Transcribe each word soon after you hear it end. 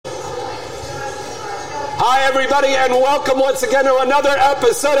Hi, everybody, and welcome once again to another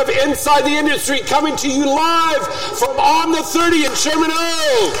episode of Inside the Industry, coming to you live from On the 30 in Sherman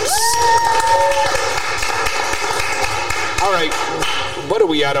Oaks. All right, what are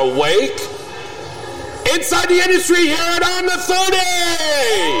we at, awake? Inside the Industry here at On the 30.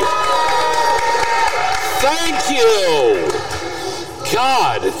 Thank you.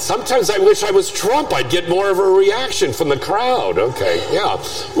 God, sometimes I wish I was Trump. I'd get more of a reaction from the crowd. Okay, yeah.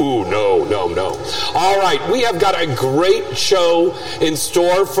 Ooh, no. All right, we have got a great show in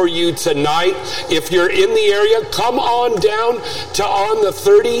store for you tonight. If you're in the area, come on down to On the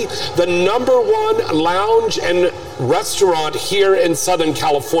 30, the #1 lounge and restaurant here in Southern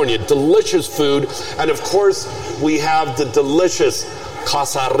California. Delicious food. And of course, we have the delicious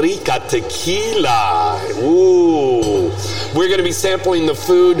Costa Rica tequila. Ooh. We're going to be sampling the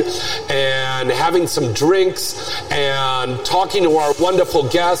food and having some drinks and talking to our wonderful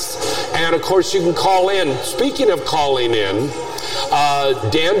guests. And of course, you can call in. Speaking of calling in,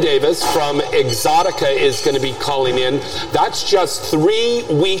 Dan Davis from Exxxotica is going to be calling in. That's just 3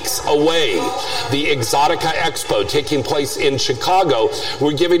 weeks away. The Exxxotica Expo taking place in Chicago.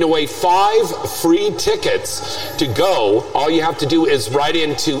 We're giving away 5 free tickets to go. All you have to do is write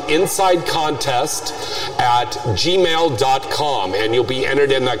into insidecontest@gmail.com and you'll be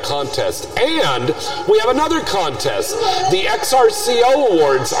entered in that contest. And we have another contest. The XRCO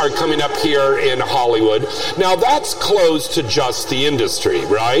Awards are coming up here in Hollywood. Now that's closed to just the industry,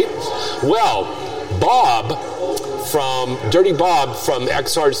 right? Well, Dirty Bob from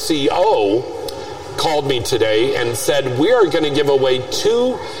XRCO called me today and said we are going to give away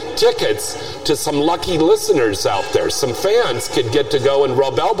 2 tickets to some lucky listeners out there. Some fans could get to go and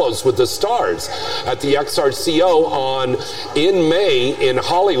rub elbows with the stars at the XRCO in May in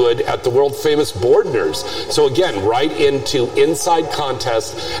Hollywood at the world famous Bordners. So again, write into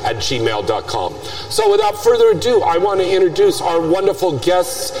insidecontest@gmail.com. So without further ado, I want to introduce our wonderful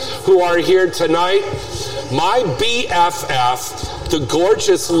guests who are here tonight. My BFF, the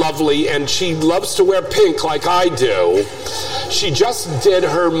gorgeous, lovely, and she loves to wear pink like I do. She just did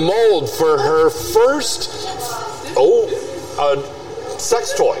her mold for her first,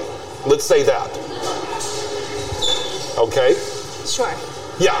 sex toy. Let's say that. Okay? Sure.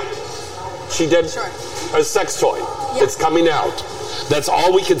 Yeah. She did a sex toy. Yeah. It's coming out. That's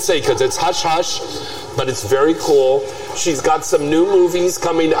all we can say because it's hush-hush, but it's very cool. She's got some new movies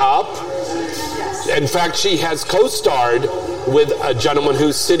coming up. In fact, she has co-starred with a gentleman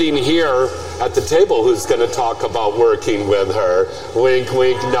who's sitting here at the table who's going to talk about working with her. Wink,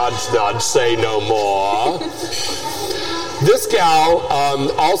 wink, nudge, nudge, say no more. This gal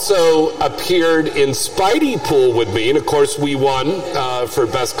also appeared in Spidey Pool with me, and of course we won for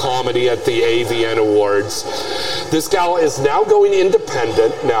Best Comedy at the AVN Awards. This gal is now going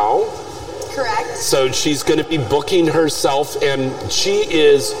independent now. Correct. So she's going to be booking herself, and she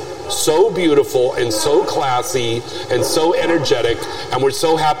is so beautiful and so classy and so energetic, and we're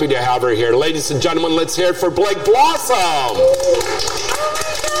so happy to have her here. Ladies and gentlemen, let's hear it for Blake Blossom.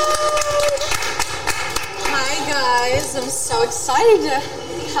 Hi guys, I'm so excited to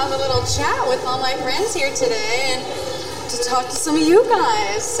have a little chat with all my friends here today and to talk to some of you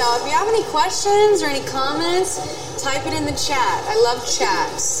guys. So if you have any questions or any comments, type it in the chat. I love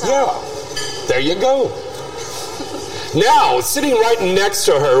chat. So. Yeah, there you go. Now, sitting right next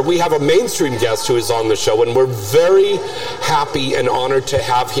to her, we have a mainstream guest who is on the show, and we're very happy and honored to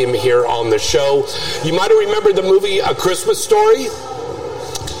have him here on the show. You might have remembered the movie A Christmas Story.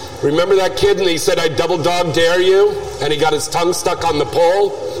 Remember that kid, and he said, "I double dog dare you," and he got his tongue stuck on the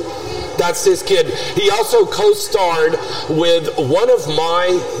pole? That's this kid. He also co-starred with one of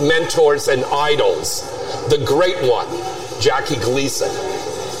my mentors and idols, the great one, Jackie Gleason,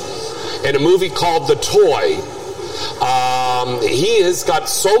 in a movie called The Toy. He has got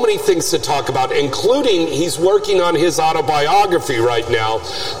so many things to talk about, including he's working on his autobiography right now.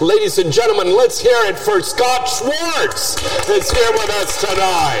 Ladies and gentlemen, let's hear it for Scott Schwartz, that's here with us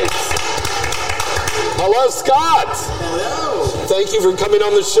tonight. Hello, Scott. Hello. Thank you for coming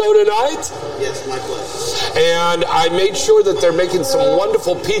on the show tonight. Yes, my pleasure. And I made sure that they're making some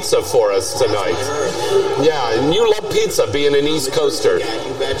wonderful pizza for us tonight. Yeah, and you love pizza, being an East Coaster.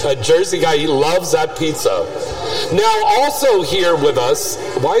 A Jersey guy, he loves that pizza. Now, also here with us,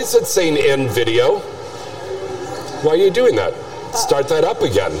 why is it saying end video? Why are you doing that? Start that up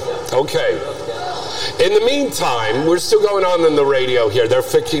again. Okay. In the meantime, we're still going on in the radio here. They're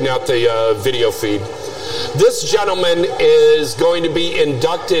fixing out the video feed. This gentleman is going to be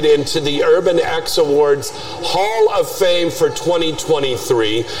inducted into the Urban X Awards Hall of Fame for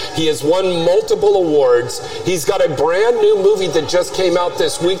 2023. He has won multiple awards. He's got a brand new movie that just came out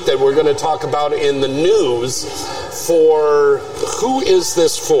this week that we're going to talk about in the news. For who is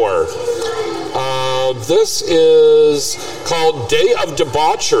this for? This is called Day of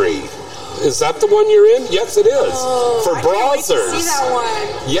Debauchery. Is that the one you're in? Yes, it is. Oh, for browsers. I can't wait to see that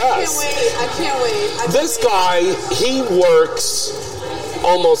one. Yes. I can't wait. This guy, he works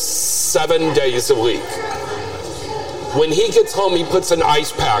almost 7 days a week. When he gets home, he puts an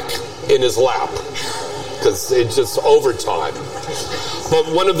ice pack in his lap because it's just overtime. But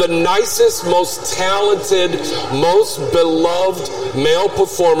one of the nicest, most talented, most beloved male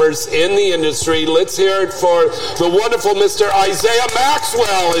performers in the industry. Let's hear it for the wonderful Mr. Isiah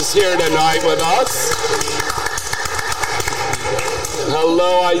Maxwell is here tonight with us.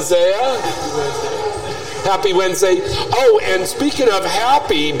 Hello, Isiah. Happy Wednesday. Oh, and speaking of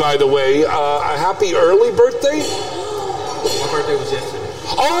happy, by the way, a happy early birthday? My birthday was yesterday.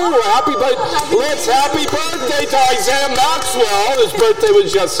 Oh, happy birthday to Isiah Maxwell. His birthday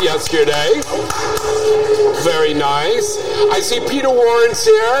was just yesterday. Very nice. I see Peter Warren's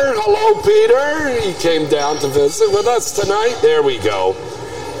here. Hello, Peter. He came down to visit with us tonight. There we go.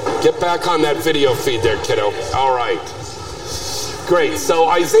 Get back on that video feed there, kiddo. All right. Great. So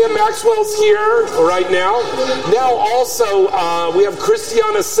Isiah Maxwell's here right now. Now also we have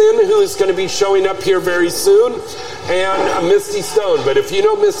Christiana Cinn, who is going to be showing up here very soon, and Misty Stone. But if you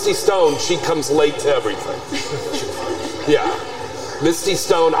know Misty Stone, she comes late to everything. Yeah. Misty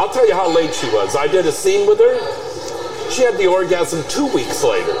Stone, I'll tell you how late she was. I did a scene with her. She had the orgasm 2 weeks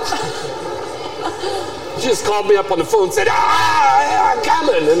later. She just called me up on the phone and said, I'm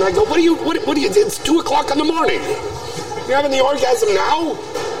coming. And I go, what are you, it's 2 o'clock in the morning. You're having the orgasm now?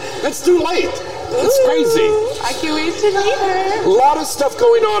 That's too late. It's crazy. I can't wait to meet her. A lot of stuff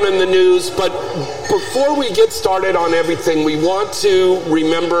going on in the news, but before we get started on everything, we want to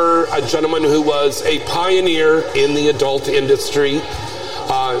remember a gentleman who was a pioneer in the adult industry.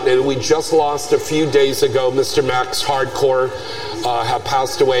 And we just lost a few days ago. Mr. Max Hardcore had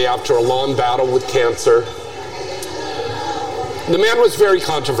passed away after a long battle with cancer. The man was very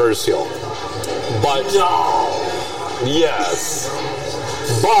controversial, but yes.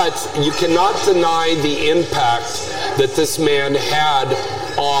 But you cannot deny the impact that this man had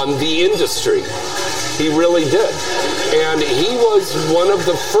on the industry. He really did. And he was one of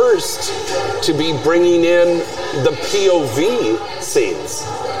the first to be bringing in the POV scenes.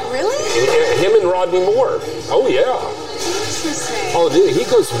 Really? Him and Rodney Moore. Oh, yeah. Interesting. Oh, he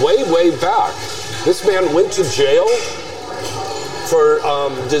goes way, way back. This man went to jail for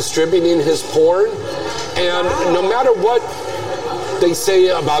distributing his porn. And no matter what they say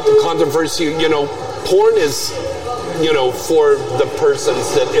about the controversy, you know, porn is, you know, for the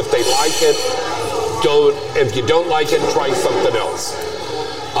persons that if they like it, if you don't like it, try something else.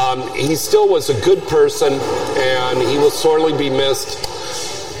 He still was a good person, and he will sorely be missed.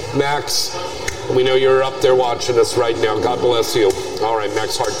 Max, we know you're up there watching us right now. God bless you. All right,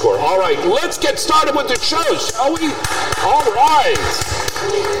 Max Hardcore. All right, let's get started with the show, shall we? All right.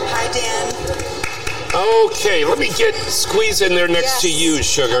 Hi, Dan. Okay, let me squeeze in there next to you,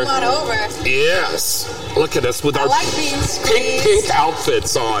 sugar. Come on over. Yes. Look at us with our pink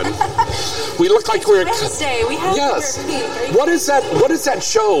outfits on. We look like we're Wednesday. We have yes. to wear pink. What is that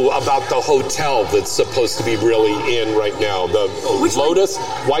show about the hotel that's supposed to be really in right now? The Which Lotus?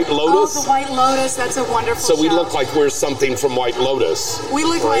 one? White Lotus? Oh, the White Lotus. That's a wonderful show. So we look like we're something from White Lotus. We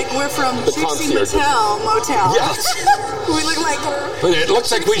look like we're from Gypsy Motel. Yes. We look like we're... It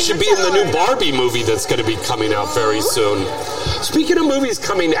looks like we should be in the new Barbie movie that's going to be coming out very soon. Speaking of movies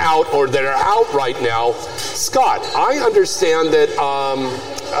coming out or that are out right now, Scott, I understand that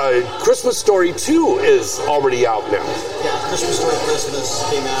Christmas Story 2 is already out now. Yeah, Christmas Story Christmas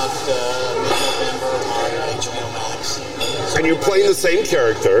came out mid-November on HBO Max. And you're playing the same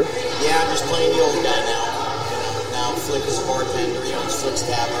character. Yeah, I'm just playing the old guy now. Now Flick is a bartender. He owns Flick's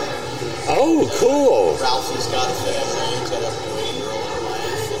Tavern. Oh, cool. Ralphie's got a family. He's got a waiting girl and a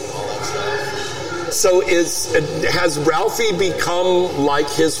wife and all that stuff. So has Ralphie become like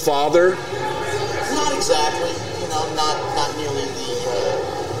his father? Not exactly. You know, not nearly the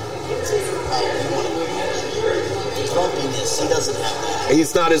grumpiness. He doesn't have that.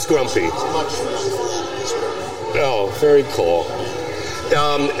 He's not as grumpy. He's much too young for that at this point. Oh, very cool.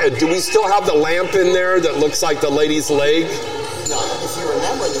 Do we still have the lamp in there that looks like the lady's leg? No, if you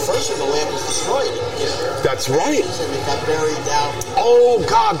remember, the first one, the lamp was destroyed. That's right. And it got buried down. Oh,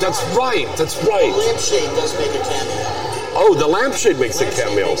 God, that's right. That's right. The lampshade does make a cameo. Oh, the lampshade makes a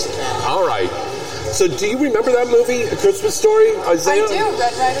cameo. All right. So do you remember that movie, A Christmas Story, Isiah? I do.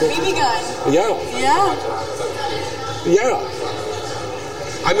 Red Ryder BB gun. Yeah. Yeah. Yeah.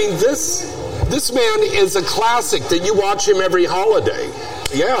 I mean, this man is a classic that you watch him every holiday.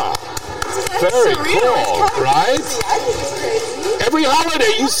 Yeah. Very cool, right? Crazy. I think it's crazy. Every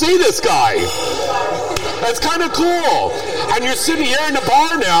holiday you see this guy. That's kind of cool. And you're sitting here in a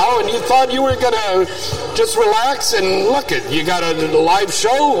bar now, and you thought you were going to just relax, and look it, you got a live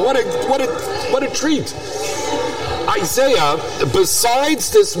show. What a treat. Isiah, besides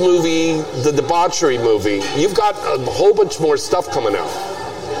this movie, the debauchery movie, you've got a whole bunch more stuff coming out.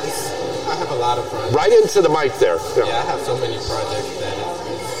 I have a lot of projects. Right into the mic there. Yeah, I have so many projects that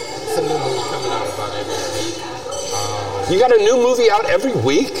it's a new movie coming out about every week. You got a new movie out every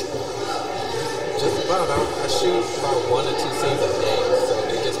week? Just about. I shoot about 1 or 2 scenes a day, so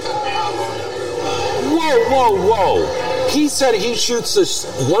they just kind of pile on every week. Whoa. He said he shoots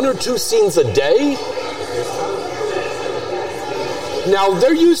 1 or 2 scenes a day? Now,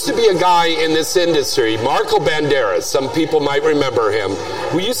 there used to be a guy in this industry, Marco Banderas, some people might remember him.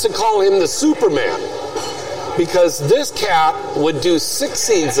 We used to call him the Superman, because this cat would do 6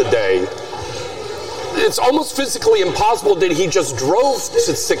 scenes a day. It's almost physically impossible that he just drove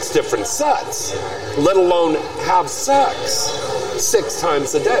to 6 different sets, let alone have sex 6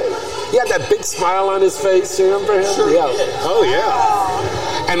 times a day. He had that big smile on his face, you remember him? Sure. Yeah. Oh,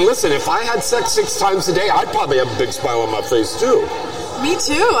 yeah. And listen, if I had sex 6 times a day, I'd probably have a big smile on my face, too. Me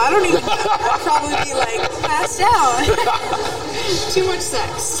too. I don't even. I'd probably be like passed out. Too much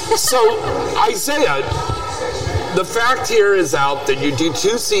sex. So, Isiah, the fact here is out that you do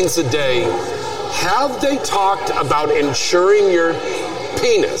 2 scenes a day. Have they talked about insuring your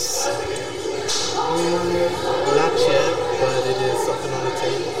penis? Not yet, but it is something on the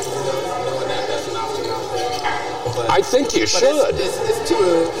table. Knowing that that's an option out there. But, I think you should. It's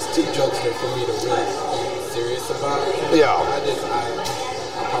too jokester for me to really be serious about it. Yeah.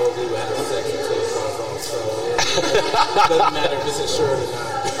 I probably would have sex until it falls off, so it doesn't matter if it's insured or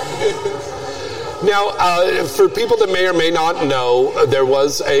not. Now, for people that may or may not know, there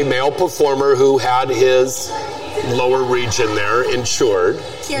was a male performer who had his lower region there insured.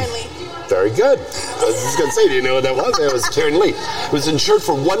 Kieran Lee. Very good. I was just going to say, do you know what that was? It was Kieran Lee. It was insured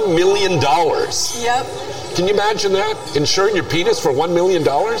for $1 million. Yep. Can you imagine that? Insuring your penis for $1 million?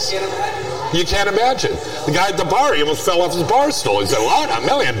 You can't imagine. The guy at the bar, he almost fell off his bar stool. He said, what? $1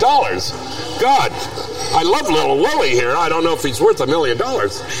 million? God, I love little Willie here. I don't know if he's worth $1 million.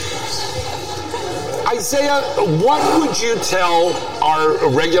 Isiah, what would you tell our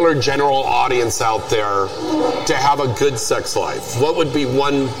regular general audience out there to have a good sex life? What would be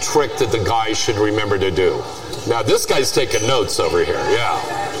one trick that the guy should remember to do? Now, this guy's taking notes over here, yeah.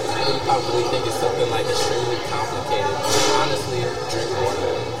 You probably think it's something like extremely complicated. Honestly, drink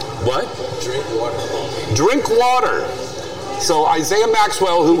water. What? Drink water. Drink water. So Isiah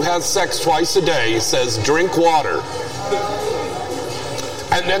Maxwell, who has sex twice a day, says drink water.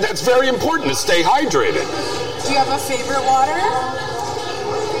 And that's very important to stay hydrated. Do you have a favorite water?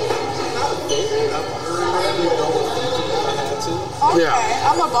 Not a favorite. I really go with Fiji if I had to. Okay.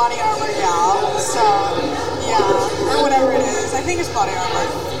 Yeah. I'm a Body Armor gal, so yeah, or whatever it is. I think it's Body Armor.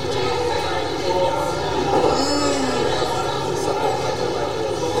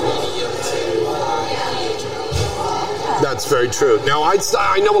 That's very true. Now, I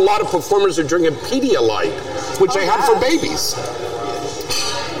know a lot of performers are drinking Pedialyte, which they have for babies.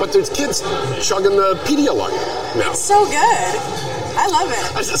 But there's kids chugging the Pedialyte now. It's so good. I love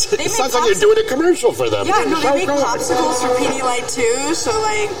it. It sounds like you're doing a commercial for them. Yeah, no, they make popsicles for Pedialyte too. So,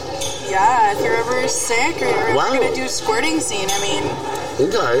 like, yeah, if you're ever sick or you're ever going to do a squirting scene, I mean,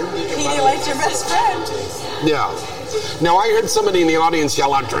 okay. Pedialyte's your best friend. Yeah. Now, I heard somebody in the audience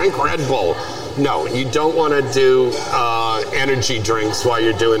yell out, drink Red Bull. No, you don't want to do energy drinks while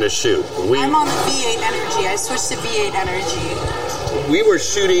you're doing a shoot. I'm on the V8 Energy. I switched to V8 Energy. We were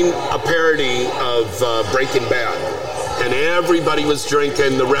shooting a parody of Breaking Bad, and everybody was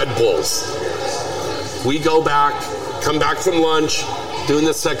drinking the Red Bulls. We go back, come back from lunch, doing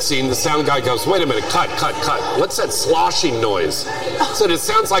the sex scene. The sound guy goes, wait a minute, cut. What's that sloshing noise? I said, it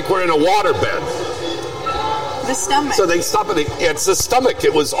sounds like we're in a waterbed. The stomach. So they stop it. It's the stomach.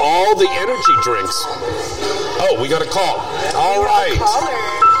 It was all the energy drinks. Oh, we got a call. All right.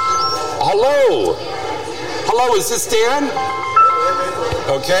 Hello, is this Dan?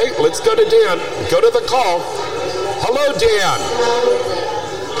 Okay, let's go to Dan. Go to the call. Hello, Dan.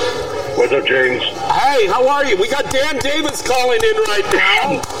 What's up, James? Hey, how are you? We got Dan Davis calling in right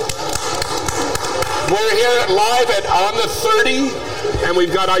now. We're here live at On the 30, and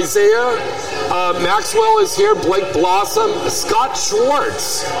we've got Isiah. Maxwell is here, Blake Blossom, Scott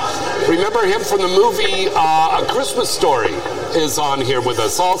Schwartz. Remember him from the movie A Christmas Story is on here with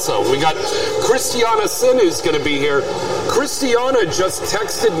us also. We got Christiana Cinn who's going to be here. Christiana just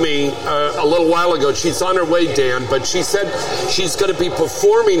texted me a little while ago. She's on her way, Dan, but she said she's going to be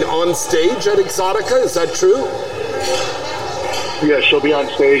performing on stage at Exxxotica. Is that true? Yeah, she'll be on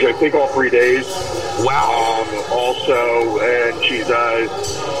stage, I think, all 3 days. Wow. Also, and she's,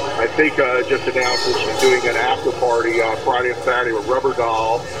 I think, just announced that she's doing an after party on Friday and Saturday with Rubber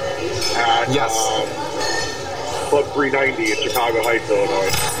Doll at Club 390 in Chicago Heights, Illinois.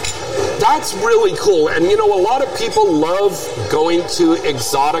 That's really cool. And, you know, a lot of people love going to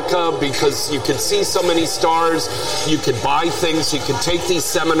Exxxotica because you can see so many stars, you can buy things, you can take these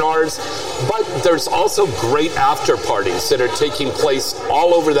seminars, but there's also great after parties that are taking place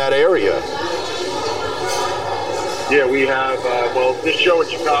all over that area. Yeah, we have, this show in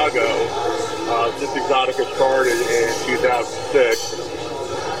Chicago, since Exxxotica started in 2006,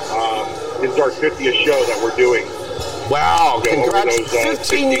 this is our 50th show that we're doing. Wow, congrats.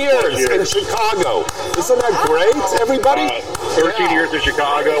 15 years in Chicago. Isn't that great, everybody? 13 years in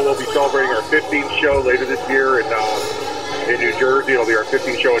Chicago. We'll be celebrating our 15th show later this year in New Jersey. It'll be our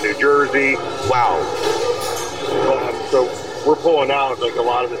 15th show in New Jersey. Wow. So we're pulling out, like, a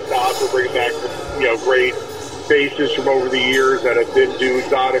lot of the stops. We're bringing back some, great faces from over the years that have been to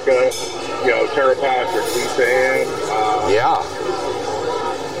Exxxotica. Tara Patrick, Lisa Ann.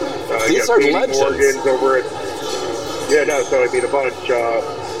 These are legends. Morgan's over at... so I mean a bunch.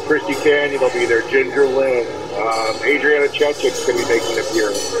 Christy Canyon will be there. Ginger Lynn. Adriana Chechik's going to be making an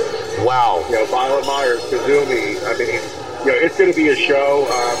appearance. Wow. Violet Myers, Kazumi. I mean, it's going to be a show.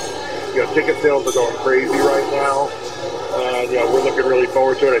 Ticket sales are going crazy right now. We're looking really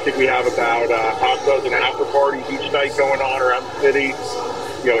forward to it. I think we have about half a dozen after parties each night going on around the city.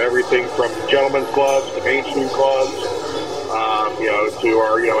 Everything from gentlemen's clubs to mainstream clubs. To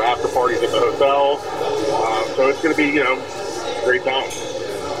our, after parties at the hotel. So it's going to be, great time.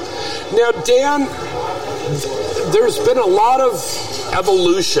 Now, Dan, there's been a lot of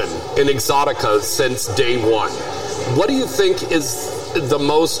evolution in Exxxotica since day one. What do you think is the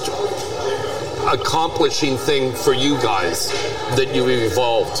most accomplishing thing for you guys that you've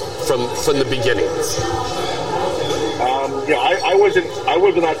evolved from the beginnings? I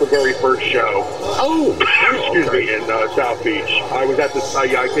wasn't at the very first show. Oh, excuse me, in South Beach. I was at this.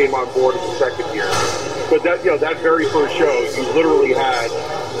 I came on board in the second year. But that very first show, you literally had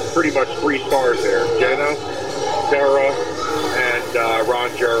pretty much 3 stars there: Jenna, Sarah, and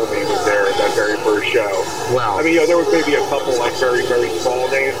Ron Jeremy was there at that very first show. Wow. I mean, there was maybe a couple like very, very small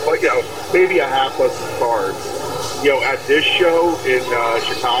names, but maybe a half dozen stars. At this show in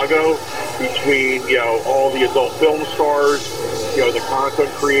Chicago, between all the adult film stars, the content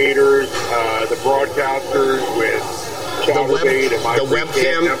creators, the broadcasters with Chatterbait and my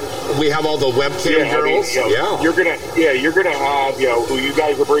webcam. We have all the webcam girls. You're gonna have who you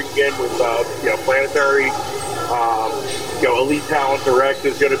guys are bringing in with Planetary. Elite Talent Direct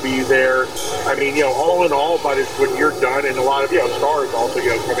is going to be there. I mean, all in all, but it's when you're done, and a lot of stars also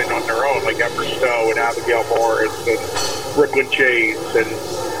come in on their own, like Ember Snow and Abigail Morris and Brooklyn Chase, and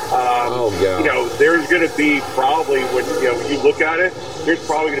there's going to be probably when you look at it, there's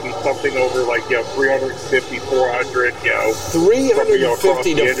probably going to be something over like 350, 400,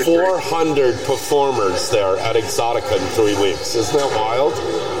 350 to 400 performers there at Exxxotica in 3 weeks. Isn't that wild?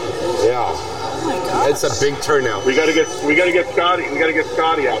 Yeah. Oh my gosh. It's a big turnout. We gotta get Scotty. We gotta get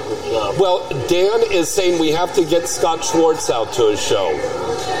Scotty out to the show. Well, Dan is saying we have to get Scott Schwartz out to his show.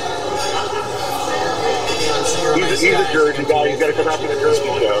 He's a Jersey guy. He's gotta come out to the Jersey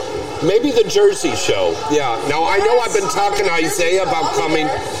show. Maybe the Jersey show. Yeah. Now I know I've been talking to Isiah about coming.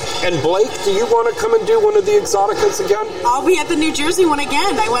 And Blake, do you want to come and do one of the Exxxoticas again? I'll be at the New Jersey one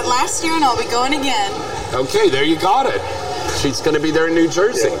again. I went last year and I'll be going again. Okay, there you got it. She's going to be there in New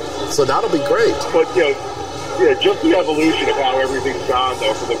Jersey. So that'll be great. But, just the evolution of how everything's gone,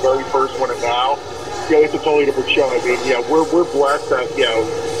 though, from the very first one and now, it's a totally different show. I mean, we're blessed that,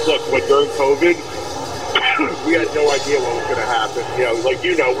 look, during COVID, we had no idea what was going to happen.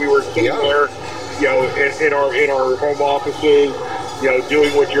 We were sitting there, in our home offices,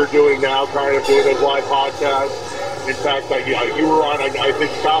 doing what you're doing now, kind of doing those live podcasts. In fact, you were on, I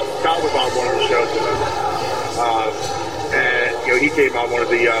think Scott was on one of the shows with us. And he came on one of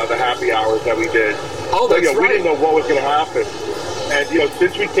the happy hours that we did. Oh, that's right. We didn't know what was going to happen. And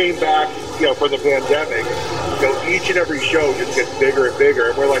since we came back, from the pandemic, each and every show just gets bigger and bigger.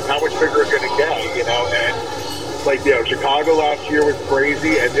 And we're like, how much bigger is it going to get? And Chicago last year was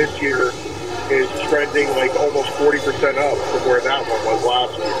crazy, and this year is trending like almost 40% up from where that one was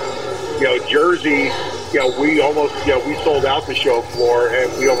last year. Jersey, we almost, we sold out the show floor,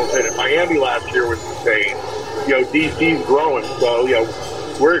 and we almost hit it. Miami last year was insane. DC's growing, so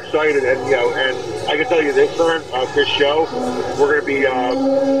we're excited, and and I can tell you this show, we're gonna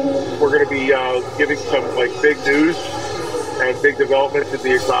be giving some big news and big developments in the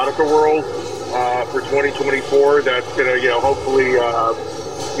Exxxotica world for 2024. That's gonna hopefully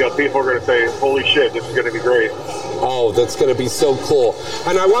people are gonna say, "Holy shit, this is gonna be great." Oh, that's going to be so cool.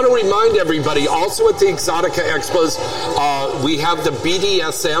 And I want to remind everybody, also at the Exxxotica Expos, we have the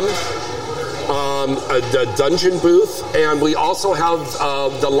BDSM, the dungeon booth, and we also have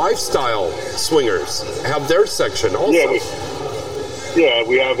the lifestyle swingers have their section also. We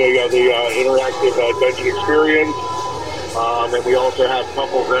have the interactive dungeon experience, and we also have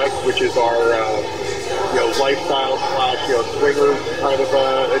Couples X, which is our lifestyle / swingers kind of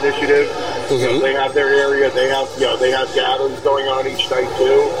initiative. Mm-hmm. They have their area. They have gatherings going on each night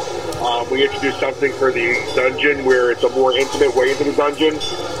too. We introduced something for the dungeon where it's a more intimate way into the dungeon.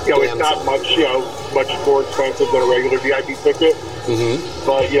 It's not much more expensive than a regular VIP ticket. Mm-hmm.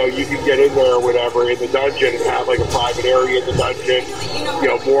 But you can get in there or whatever in the dungeon and have a private area in the dungeon.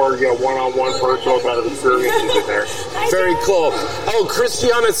 More one-on-one personal kind of experiences in there. Very cool. Oh,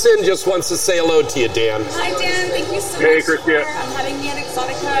 Christiana Cinn just wants to say hello to you, Dan. Hi, Dan. Thank you so much Christiana. For having me at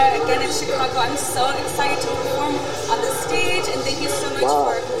Exxxotica again in Chicago. I'm so excited to perform on the stage, and thank you so much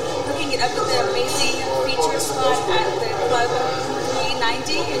for hooking it up with the amazing feature slot at the Club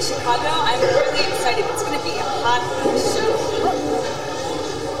 390 in Chicago. I'm really excited. It's going to be a hot show.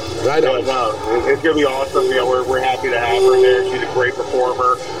 Right on. It's going to be awesome. We're happy to have her there. She's a great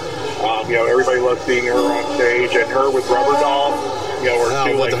performer. Everybody loves seeing her on stage, and her with Rubber Doll.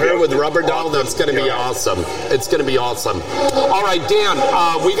 With Rubber Doll, that's going to be awesome. It's going to be awesome. All right, Dan,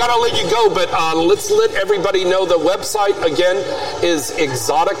 we got to let you go, but let's let everybody know the website again is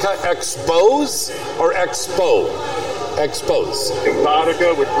Exxxotica Expos or Expo? Expos.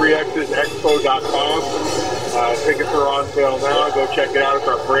 Exxxotica with 3 X's, expo.com. Tickets are on sale now. Go check it out. It's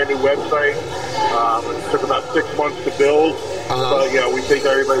our brand new website. It took about 6 months to build. But we think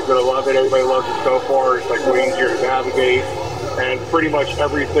everybody's going to love it. Everybody loves it so far. It's way easier to navigate. And pretty much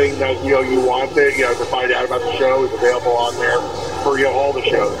everything that you want to find out about the show is available on there for all the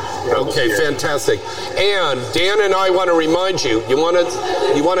shows. Okay, fantastic. And Dan and I want to remind you, you want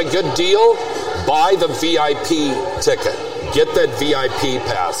a good deal? Buy the VIP ticket. Get that VIP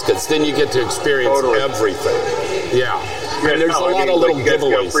pass, because then you get to experience everything. Yeah. And there's a lot of little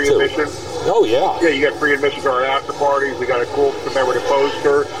giveaways free too. Admission. Oh yeah. Yeah, you get free admission to our after parties. We got a cool commemorative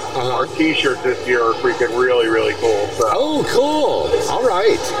poster. Our T-shirts this year are freaking really, really cool. So. Oh, cool. All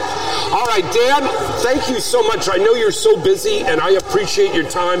right, Dan. Thank you so much. I know you're so busy, and I appreciate your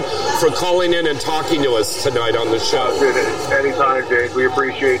time for calling in and talking to us tonight on the show. Anytime, James. We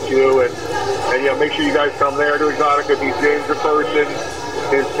appreciate you, and make sure you guys come there to Exxxotica. Meet James in person.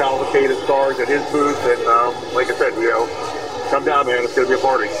 His cavalcade of stars at his booth, and like I said, come down, man. It's going to be a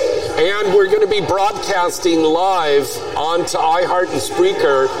party. And we're going to be broadcasting live onto iHeart and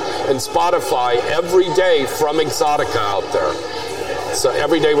Spreaker and Spotify every day from Exxxotica out there. So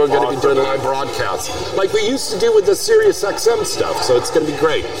every day we're going to be doing a live broadcast, like we used to do with the Sirius XM stuff. So it's going to be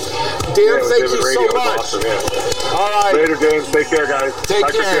great. Dan, thank you so much. Awesome, yeah. All right. Later, James. Take care, guys. Take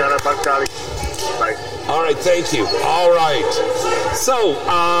care. Christiana. Bye, Scotty. Bye. All right, thank you. All right. So,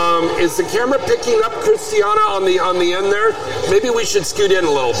 is the camera picking up Christiana on the end there? Maybe we should scoot in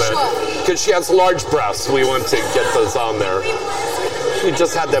a little bit because she has large breasts. We want to get those on there. We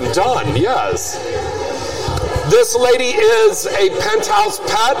just had them done. Yes. This lady is a penthouse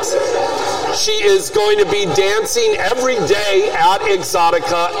pet. She is going to be dancing every day at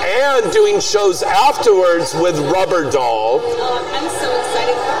Exxxotica and doing shows afterwards with Rubber Doll. I'm so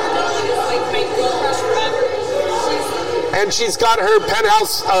excited. Rubber Doll is my girl crush forever. And she's got her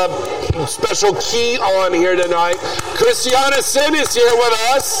penthouse special key on here tonight. Christiana Cinn is here with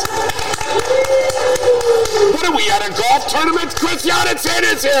us. What are we at, a golf tournament? Christiana Cinn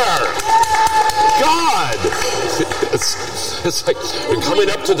is here. God. It's like we're coming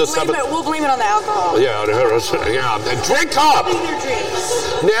up to the 7th. We'll blame it on the alcohol. Yeah. And drink up.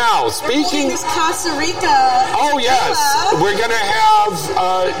 Now, speaking. This Costa Rica. Oh, yes. We're going to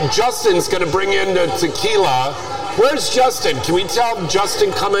have, Justin's going to bring in the tequila. Where's Justin? Can we tell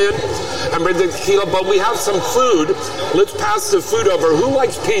Justin come in and bring the tequila? But we have some food. Let's pass the food over. Who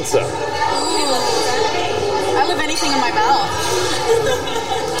likes pizza? I love anything in my mouth.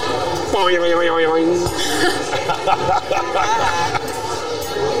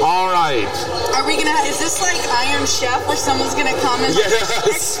 All right. Are we gonna? Is this like Iron Chef, where someone's gonna come and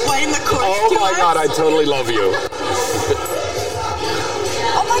explain the course? Oh my God! I totally love you.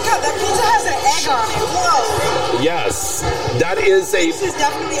 Oh my God! up. That pizza has an egg on it. Whoa. Yes, that is a This is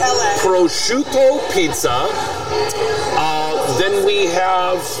definitely LA. prosciutto pizza. Then we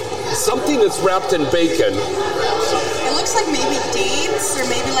have something that's wrapped in bacon. It looks like maybe dates or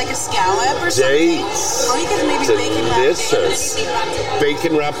maybe like a scallop or something. Dates. Or you could maybe bacon wrapped Delicious. dates.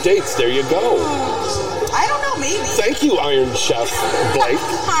 Bacon wrapped dates. There you go. I don't know, maybe. Thank you, Iron Chef Blake.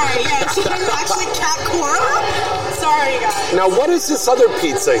 Hi, yes. This is actually cat cora. Sorry, guys. Now, what is this other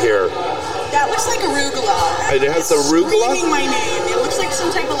pizza here? That looks like arugula. It has It's arugula? screaming my name. It looks like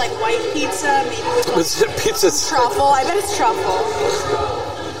some type of like white pizza, maybe with like Is it pizza? truffle. I bet it's truffle.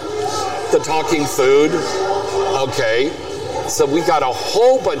 The talking food. Okay. So we got a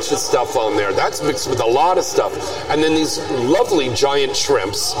whole bunch of stuff on there. That's mixed with a lot of stuff. And then these lovely giant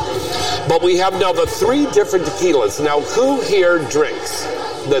shrimps. But we have now the 3 different tequilas. Now, who here drinks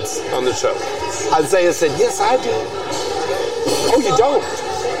that's on the show? Isiah said, yes, I do. Oh, you don't?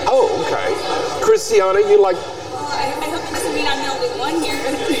 Oh, okay. Christiana, you like... I hope it doesn't mean I'm the only one here.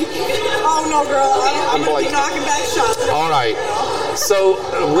 Oh no, girl! I'm gonna like- be knocking back shots. All right. So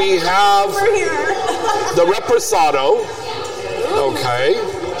we have We're here. the reposado. Okay.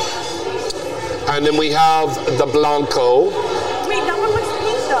 And then we have the blanco. Wait, that one looks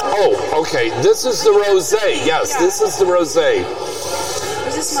pink though. Oh, okay. This is the rosé. Yes, this is the rosé. What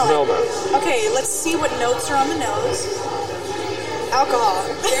does it smell Smell like? that. Okay, let's see what notes are on the nose. Alcohol.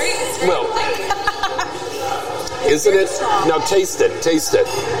 Well, isn't it? Now taste it. Taste it.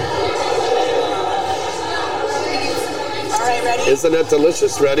 All right, ready? Isn't it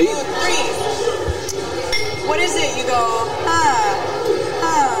delicious? Ready? 2, 3. What is it? You go,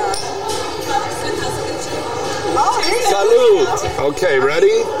 Oh, there you go. Salud. Okay, ready?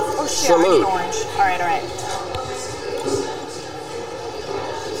 Oh shit, I need Salud. orange. All right, all right.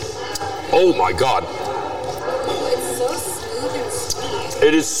 Oh my God. It's so smooth and sweet.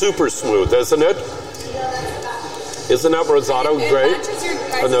 It is super smooth, isn't it? Isn't that rosado It great? matches your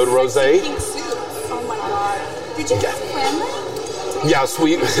guys' And the sexy rosé? pink suit. Oh my god. Did you guys plan that? Yes,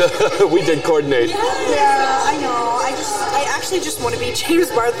 we we did coordinate. Yeah, I know. I actually just want to be James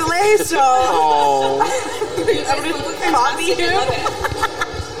Bartholet, so Oh, I'm gonna copy him.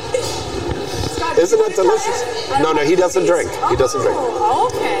 isn't that delicious? No, he doesn't drink. He doesn't drink. Oh,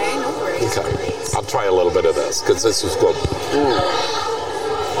 okay. No worries. Okay, I'll try a little bit of this because this is good.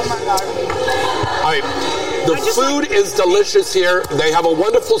 Oh my god. All right. The food is delicious here. They have a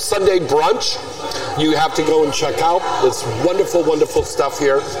wonderful Sunday brunch. You have to go and check out. It's wonderful, wonderful stuff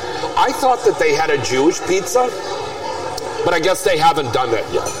here. I thought that they had a Jewish pizza, but I guess they haven't done that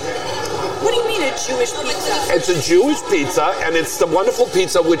yet. What do you mean a Jewish pizza? It's a Jewish pizza, and it's the wonderful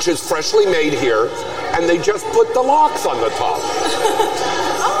pizza which is freshly made here, and they just put the lox on the top.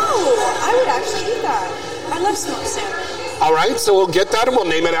 Oh, I would actually eat that. I love smoked salmon. All right, so we'll get that, and we'll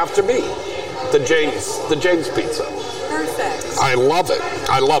name it after me. The James pizza. Perfect. I love it.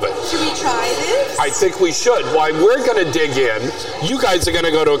 I love it. Should we try this? I think we should. Why, we're going to dig in. You guys are going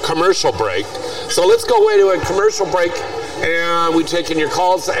to go to a commercial break. So let's go into a commercial break, and we're taking your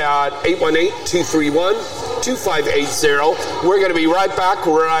calls at 818-231-2580. We're going to be right back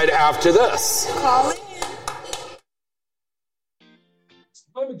right after this. Call in.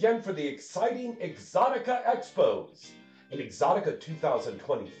 Time again for the exciting Exxxotica Expos. And Exxxotica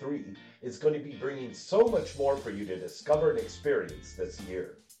 2023 is going to be bringing so much more for you to discover and experience this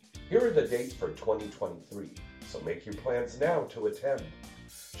year. Here are the dates for 2023, so make your plans now to attend.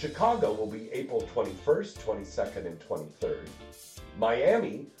 Chicago will be April 21st, 22nd, and 23rd.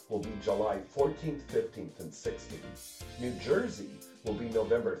 Miami will be July 14th, 15th, and 16th. New Jersey will be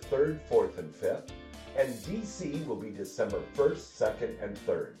November 3rd, 4th, and 5th. And DC will be December 1st, 2nd, and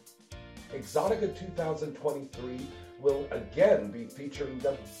 3rd. Exxxotica 2023 will again be featuring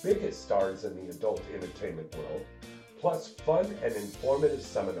the biggest stars in the adult entertainment world, plus fun and informative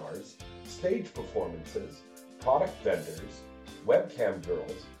seminars, stage performances, product vendors, webcam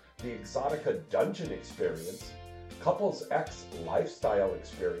girls, the Exxxotica Dungeon Experience, Couples X Lifestyle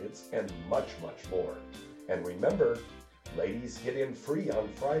Experience, and much, much more. And remember, ladies get in free on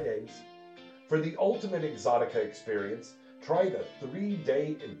Fridays. For the ultimate Exxxotica experience, try the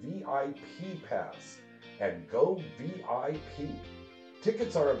 3-day VIP pass and go VIP.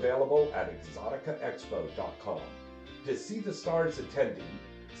 Tickets are available at exxxoticaexpo.com. To see the stars attending,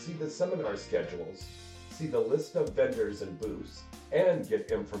 see the seminar schedules, see the list of vendors and booths, and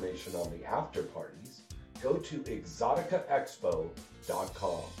get information on the after parties, go to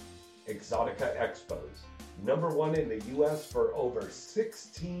exxxoticaexpo.com. Exxxotica Expos, #1 in the U.S. for over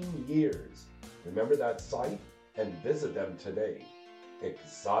 16 years. Remember that site and visit them today.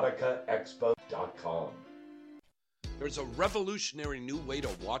 exxxoticaexpo.com. There's a revolutionary new way to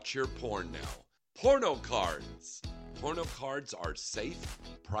watch your porn now. Porno cards. Porno cards are safe,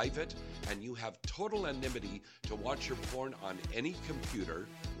 private, and you have total anonymity to watch your porn on any computer,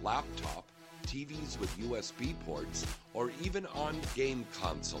 laptop, TVs with USB ports, or even on game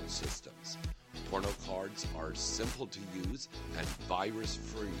console systems. Porno cards are simple to use and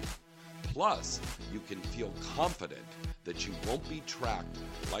virus-free. Plus, you can feel confident that you won't be tracked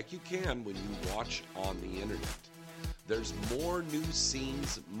like you can when you watch on the internet. There's more new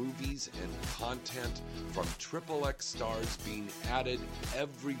scenes, movies, and content from XXX stars being added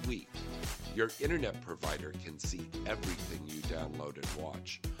every week. Your internet provider can see everything you download and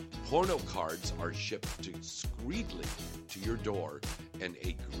watch. Porno cards are shipped discreetly to your door in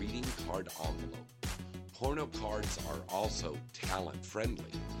a greeting card envelope. Porno cards are also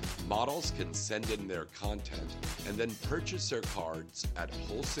talent-friendly. Models can send in their content and then purchase their cards at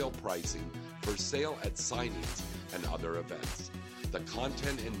wholesale pricing for sale at signings and other events. The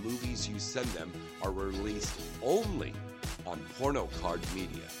content and movies you send them are released only on porno card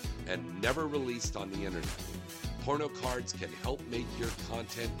media and never released on the internet. Porno cards can help make your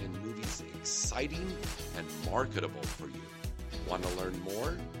content and movies exciting and marketable for you. Want to learn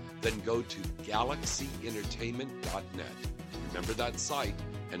more? Then go to galaxyentertainment.net. Remember that site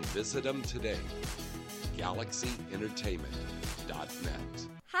and visit them today. galaxyentertainment.net.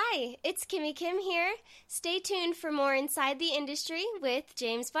 Hi, it's Kimmy Kim here. Stay tuned for more Inside the Industry with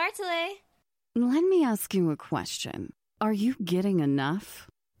James Bartholet. Let me ask you a question. Are you getting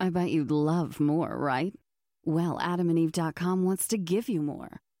enough? I bet you'd love more, right? Well, AdamandEve.com wants to give you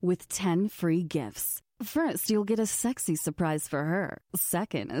more with 10 free gifts. First, you'll get a sexy surprise for her.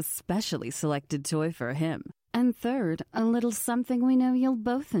 Second, a specially selected toy for him. And third, a little something we know you'll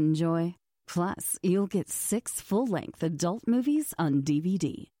both enjoy. Plus, you'll get 6 full-length adult movies on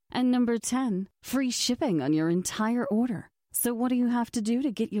DVD. And number 10, free shipping on your entire order. So what do you have to do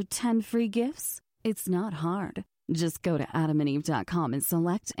to get your 10 free gifts? It's not hard. Just go to AdamandEve.com and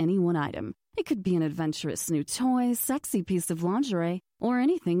select any one item. It could be an adventurous new toy, sexy piece of lingerie, or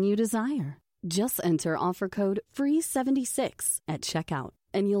anything you desire. Just enter offer code FREE76 at checkout,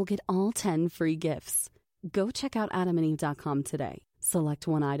 and you'll get all 10 free gifts. Go check out AdamandEve.com today. Select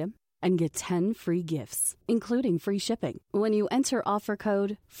one item and get 10 free gifts, including free shipping, when you enter offer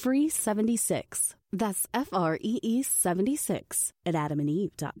code FREE76. That's FREE 76 at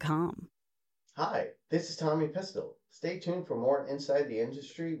AdamandEve.com. Hi, this is Tommy Pistol. Stay tuned for more Inside the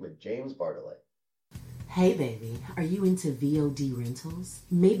Industry with James Bartholet. Hey baby, are you into VOD rentals?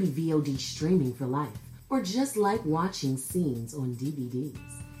 Maybe VOD streaming for life, or just like watching scenes on DVDs?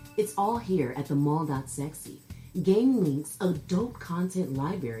 It's all here at the Mall.Sexy. Game Link's adult content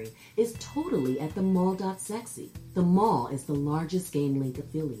library is totally at the Mall.Sexy. The Mall is the largest Game Link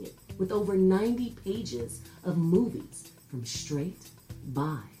affiliate with over 90 pages of movies from straight,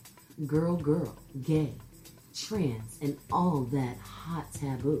 bi, girl, gay, trans, and all that hot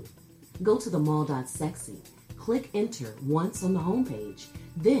taboo. Go to the Mall.Sexy, click enter once on the homepage,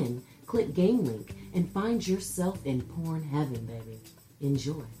 then click Game Link and find yourself in porn heaven, baby.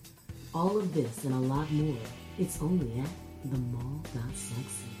 Enjoy. All of this and a lot more, it's only at the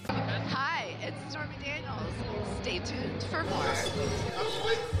Mall.Sexy. Hi, it's Stormy Daniels. Stay tuned for more.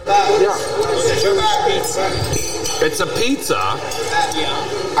 It's a pizza.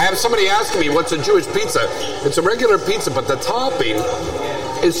 I have somebody asking me what's a Jewish pizza. It's a regular pizza, but the topping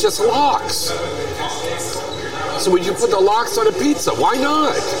is just lox. So would you put the lox on a pizza? Why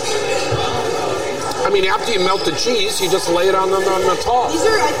not? I mean, after you melt the cheese, you just lay it on the top.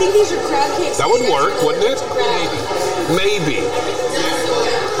 I think these are crab cakes. That would work, wouldn't it? Maybe.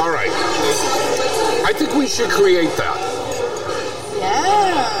 All right. I think we should create that.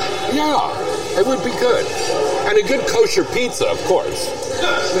 Yeah, it would be good. And a good kosher pizza, of course.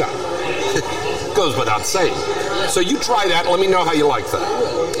 Yeah. Goes without saying. So you try that and let me know how you like that.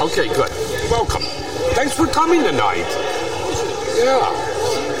 Okay, good. Welcome. Thanks for coming tonight. Yeah.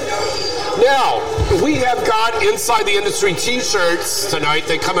 Now, we have got Inside the Industry t-shirts tonight.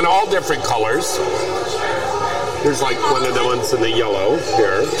 They come in all different colors. There's like one of the ones in the yellow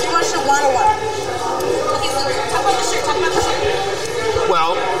here.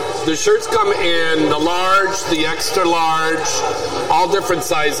 Well, the shirts come in the large, the extra large, all different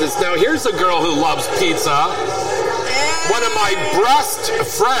sizes. Now, here's a girl who loves pizza. One of my breast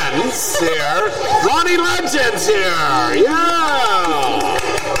friends here. Loni Legend's here. Yeah.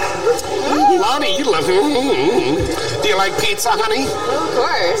 Loni, you love. Do you like pizza, honey? Of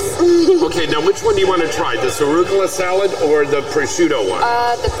course. Okay, now which one do you want to try? This arugula salad or the prosciutto one?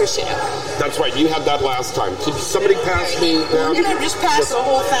 The prosciutto. That's right, you had that last time. Could somebody pass me that? You're going to just pass the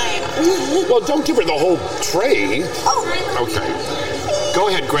whole thing. Well, don't give her the whole tray. Oh. Okay. Go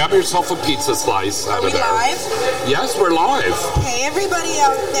ahead, grab yourself a pizza slice out of there. Are we live? Yes, we're live. Hey, everybody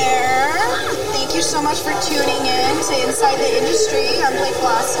out there. Thank you so much for tuning in to Inside the Industry. I'm Blake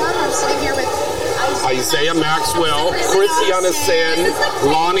Blossom. I'm sitting here with Isiah Maxwell, Christiana, Cinn,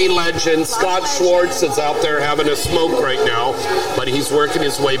 Loni Legend, Scott Schwartz is out there having a smoke right now, but he's working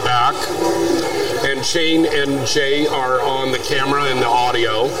his way back. And Shane and Jay are on the camera and the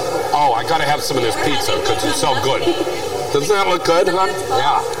audio. Oh, I gotta have some of this pizza because it's so good. Doesn't that look good, huh?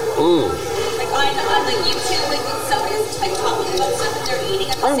 Yeah. Like on the YouTube, like when somebody's like talking about stuff and they're eating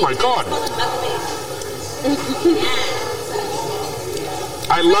at the same my time, God. it's called a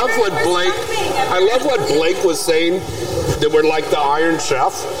I love what Blake was saying, that we're like the Iron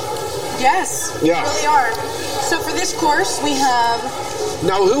Chef. Yes, Yeah. we really are. So for this course, we have...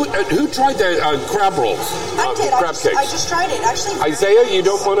 Now, who tried the crab rolls? I did. Crab cakes. I just tried it. Actually, Isiah, you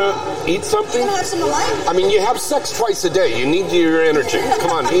don't want to eat something? You can have some of mine. I mean, you have sex twice a day. You need your energy.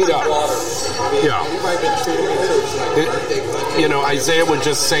 Come on, eat up. Yeah. You know, Isiah was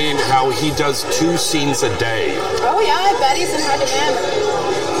just saying how he does 2 scenes a day. Oh, yeah, I bet he's in high demand.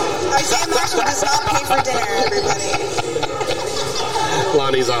 Isiah Maxwell does not pay for dinner, everybody.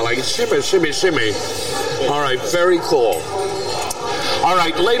 Lonnie's all like, shimmy, shimmy, shimmy. All right, very cool. All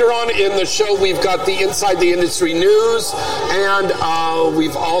right, later on in the show, we've got the Inside the Industry news, and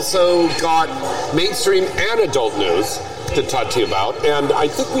we've also got mainstream and adult news to talk to you about, and I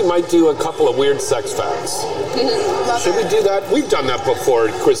think we might do a couple of weird sex facts. Should we do that? We've done that before,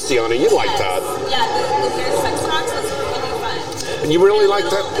 Christiana. You like that? Yeah, the weird sex facts was really fun. You really like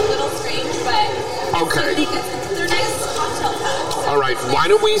that? A little strange, but okay. They're nice cocktail facts. All right, why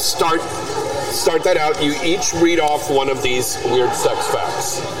don't we start that out. You each read off one of these weird sex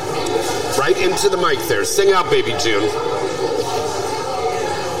facts. Right into the mic there. Sing out, Baby June. The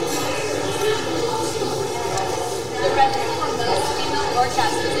record for most female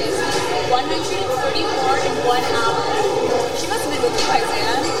orgasms is 134 in 1 hour. She must have been with you,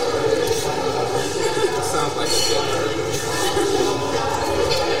 Isiah. Sounds like a good.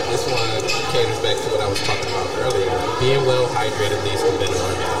 This one caters back to what I was talking about earlier. Being well hydrated leads to better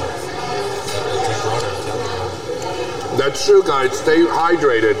orgasms. That's true, guys. Stay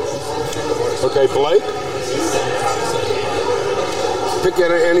hydrated. Okay, Blake? Pick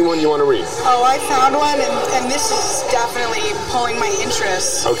anyone you want to read. Oh, I found one, and this is definitely pulling my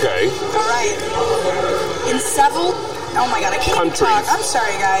interest. Okay. All right. In several... Oh, my God, I can't even talk. I'm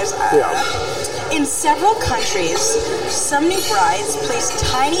sorry, guys. In several countries, some new brides place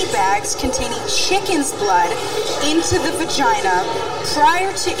tiny bags containing chicken's blood into the vagina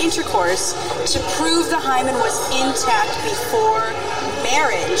prior to intercourse to prove the hymen was intact before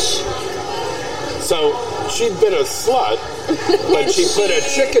marriage. So she'd been a slut, but she put a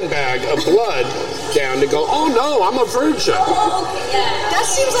chicken bag of blood down to go, oh no, I'm a virgin. That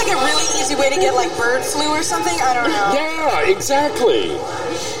seems like a really easy way to get like bird flu or something. I don't know. Yeah, exactly.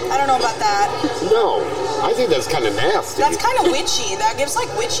 I don't know about that. No, I think that's kind of nasty. That's kind of witchy. That gives like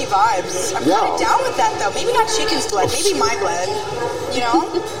witchy vibes. I'm kind of down with that though. Maybe not chicken's blood. Maybe my blood. You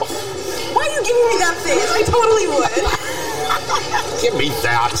know? Why are you giving me that face? I totally would. Give me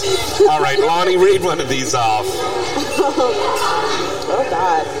that. All right, Loni, read one of these off. Oh,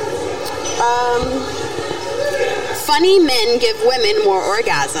 God. Funny men give women more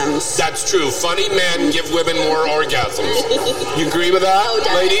orgasms. That's true. Funny men give women more orgasms. You agree with that,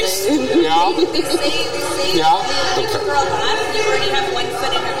 ladies? Yeah? They say Yeah? if a girl laughs, you already have 1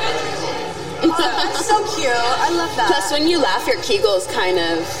 foot in her bedroom. Oh, that's so cute. I love that. Plus, when you laugh, your Kegels kind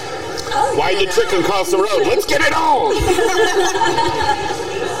of... Why the chicken cross the road? Let's get it on!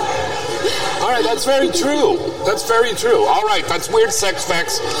 All right, that's very true. That's very true. All right, that's weird sex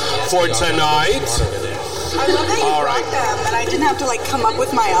facts for tonight. I love that you brought them, and I didn't have to like come up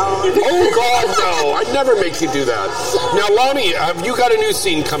with my own. Oh God, no! I'd never make you do that. Now, Loni, have you got a new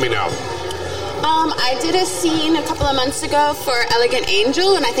scene coming out? I did a scene a couple of months ago for Elegant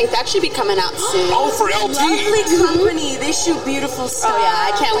Angel, and I think that should be coming out soon. Oh, for LT. Lovely company. They shoot beautiful stuff. Oh,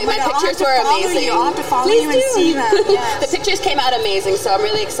 yeah, I can't wait. My pictures were amazing. I'll have to follow you and see them. Yes. The pictures came out amazing, so I'm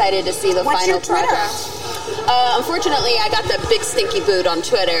really excited to see the final product. Unfortunately, I got the big stinky boot on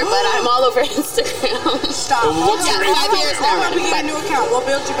Twitter, but I'm all over Instagram. Stop. What's your 5 years now. We get a new account. We'll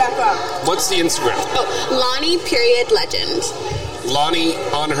build you back up. What's the Instagram? Oh, Loni _legend. Loni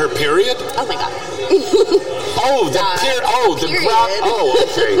on her period? Oh my god. The crowd. Oh,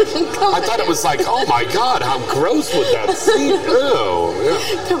 okay. I thought it was like, oh my god, how gross would that seem? Oh, yeah.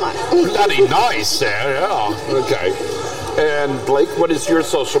 Come on. Bloody nice there, yeah. Okay. And Blake, what is your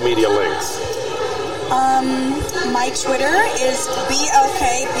social media links? My Twitter is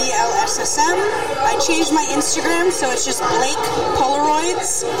BLKBLSSM. I changed my Instagram, so it's just Blake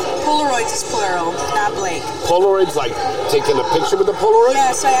Polaroids. Polaroids is plural, not Blake. Polaroids, like taking a picture with a Polaroid?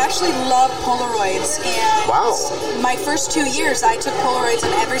 Yes, I actually love Polaroids. And wow. My first 2 years, I took Polaroids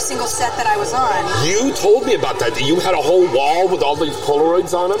in every single set that I was on. You told me about that. You had a whole wall with all these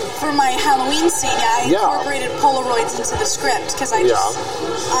Polaroids on them? For my Halloween scene, I incorporated Polaroids into the script because I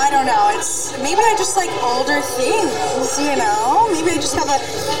don't know. Maybe I just like older things, you know? Maybe I just have a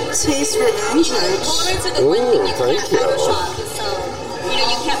taste for vintage. Polaroids are the one thing you can't Photoshop. So,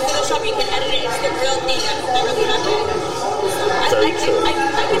 you can't Photoshop, you can edit it. It's the real thing that really happened. I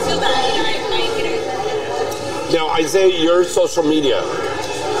can feel that, I get it. Now, Isiah, your social media.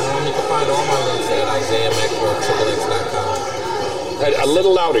 You can find all my links at IsiahMaxwell.com. A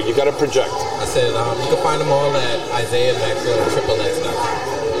little louder, you got to project. I said you can find them all at IsiahMaxwell.com.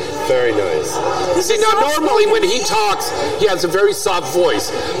 Very nice. See, now normally when he talks, he has a very soft voice,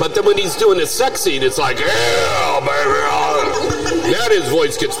 but then when he's doing a sex scene, it's like, yeah, baby. Then his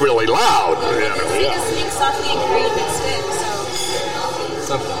voice gets really loud. He just speaks softly and creative mixed in, so.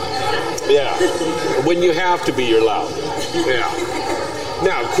 Something like that. Yeah. When you have to be, you're loud. Yeah.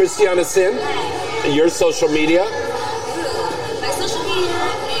 Now, Christiana Cinn, your social media? My social media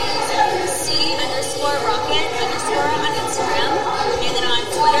is C_rocket_ on Instagram, and then on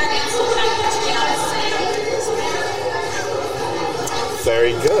Twitter, it's Christiana Cinn.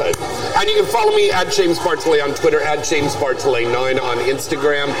 Very good. And you can follow me at James Bartholet on Twitter, at James Bartholet9 on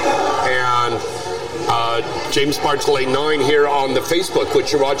Instagram, and James Bartholet9 here on the Facebook,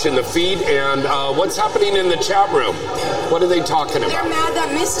 which you're watching the feed. And what's happening in the chat room? What are they talking about? They're mad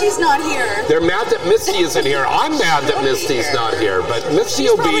that Misty's not here. They're mad that Misty isn't here. I'm mad that Misty's not here, but Misty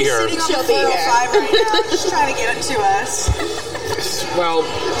will be here. She'll be here right now, just trying to get it to us. Well,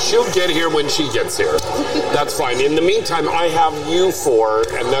 she'll get here when she gets here. That's fine. In the meantime, I have you four,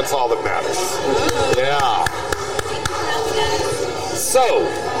 and that's all that matters. Yeah. So,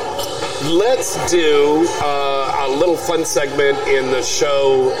 let's do a little fun segment in the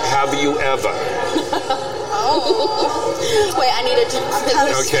show, Have You Ever? Wait, I need a drink.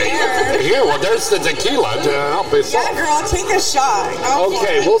 Okay. Here, well, there's the tequila to help us. Yeah, girl, take a shot.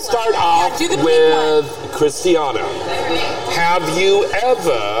 Okay, we'll start off with Christiana. Have you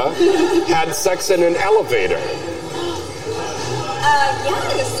ever had sex in an elevator? Yes,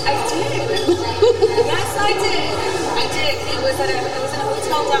 I did. Yes, I did. It was in a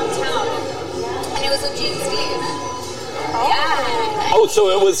hotel downtown, and it was with James Steve. Yeah. Oh, so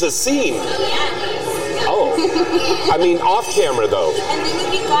it was a scene. Oh, I mean off camera though. And then when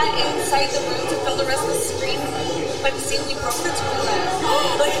we got inside the room to fill the rest of the screen, but the scene we broke the toilet.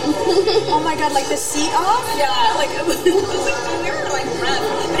 Oh my god, like the seat off? Yeah, like it was like we were like rough.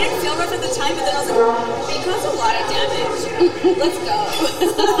 I didn't feel rough at the time, but then I was like, they caused a lot of damage. Let's go.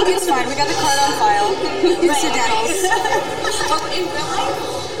 It's fine, we got the card on file. Incidentals. Oh, in real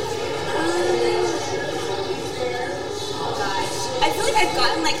life? I feel like I've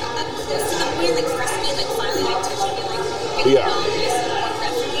gotten like close to the point, like freshly, like finally like touching it, like getting it on just one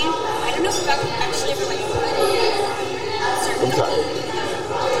breath for me. I don't know if I've actually ever like okay.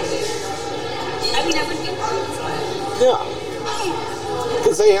 I mean, I wouldn't be wrong, but yeah.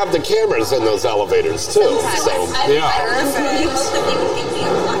 Because they have the cameras in those elevators too. So yeah. I really hope that they would think me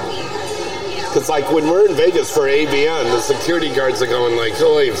unlucky. Because like when we're in Vegas for AVN, the security guards are going like,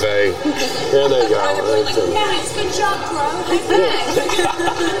 "Oy vey." Here they go. Like, nice, good job, bro.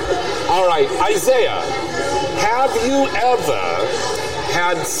 All right, Isiah, have you ever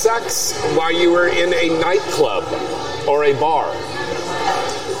had sex while you were in a nightclub or a bar?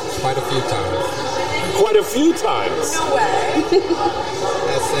 Quite a few times. Quite a few times? No way.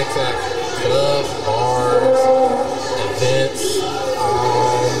 Had sex at clubs, bars, events.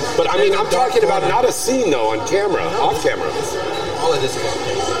 But I mean, I'm talking about not a scene though, on camera, off camera. All of this is on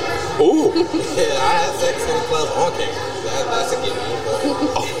camera. Ooh. Yeah, I had sex in the club on camera. That's a given.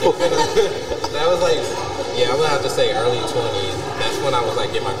 That was like, yeah, I'm gonna have to say early 20s. That's when I was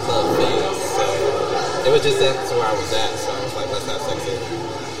like in my club phase. So it was just that's where I was at. So I was like, let's have sex here.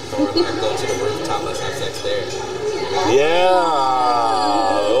 Or I go to the rooftop, let's have sex there. Yeah.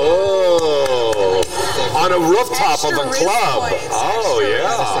 Oh. On a rooftop of a club. Oh,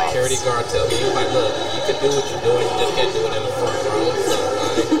 yeah. The security guard tell me, like, look, you could do what you're doing, you just can't do it in the front row. So,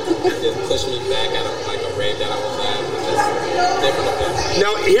 like, just push me back at like a rate that I was at. different events.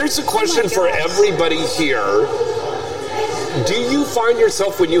 Now, here's a question for everybody here. Do you find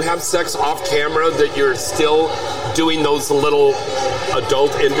yourself, when you have sex off camera, that you're still doing those little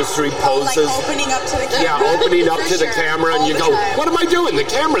adult industry poses? Like opening up to the camera? Yeah, opening up to the camera, and you go, time. what am I doing? The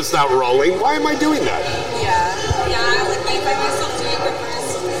camera's not rolling. Why am I doing that? Yeah, I find myself doing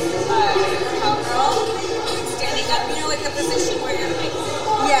reverse cowgirl, standing up, like the position where you're like,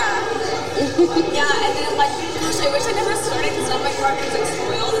 yeah, and then I'm like, gosh, I wish I never started because some of my partners like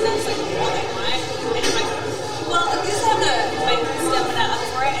spoiled, and that's like all I want. And I'm like, well, at least I have my stamina up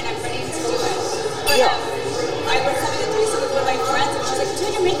for it, and I'm ready to do it. But I was having a threesome with one of my friends, and she's like,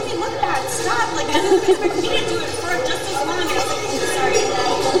 dude, you're making me look bad. Stop. Like, I didn't expect me to do it for just as long. And I was like, sorry.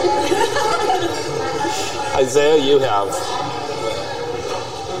 Isiah, you have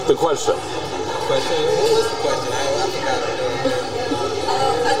the question. What was the question? I forgot.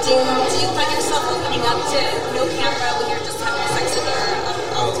 Do you find yourself opening up to no camera when you're just having sex with your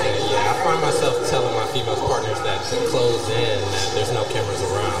Okay, yeah. I find myself telling my female partners that to close in, that there's no cameras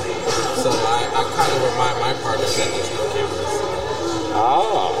around. So I kind of remind my partners that there's no cameras.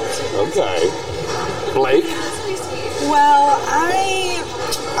 Ah, okay. Blake? Well,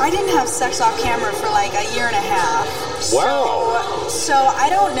 I didn't have sex off camera for like a year and a half. Wow. So I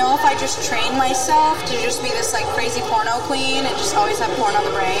don't know if I just trained myself to just be this like crazy porno queen and just always have porn on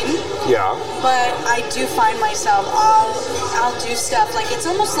the brain. Yeah. But I do find myself, I'll do stuff like it's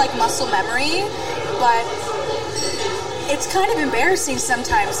almost like muscle memory, but it's kind of embarrassing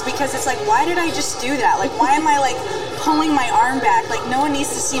sometimes because it's like, why did I just do that? Like, why am I like pulling my arm back? Like, no one needs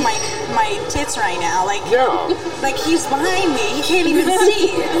to see my tits right now. Like, like he's behind me. He can't even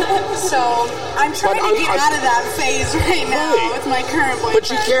see. So I'm trying to get out of that phase right now with my current boyfriend. But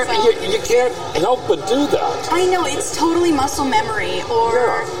you can't, you can't help but do that. I know, it's totally muscle memory.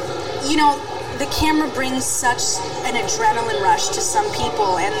 Or, the camera brings such an adrenaline rush to some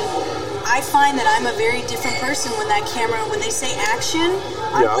people, and I find that I'm a very different person when that camera, when they say action,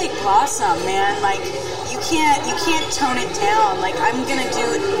 I'm like Blossom, man. Like, you can't tone it down. Like, I'm gonna do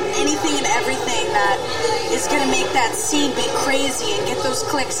anything and everything that is gonna make that scene be crazy and get those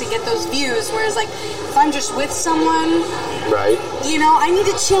clicks and get those views. Whereas, like, if I'm just with someone, right? I need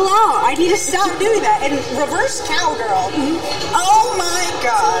to chill out. I need to stop doing that. And reverse cowgirl. Oh my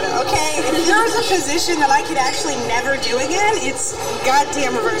God. Okay, if there was a position that I could actually never do again, it's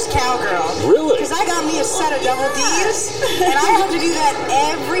goddamn reverse cowgirl. Really? Because I got me a set of double D's, and I have to do that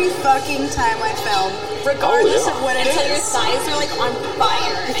every fucking time I film, regardless of what it is. So your thighs are like on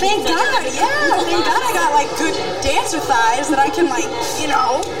fire. Thank God, Thank God I got like good dancer thighs that I can like,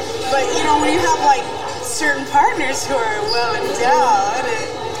 But when you have like certain partners who are well endowed,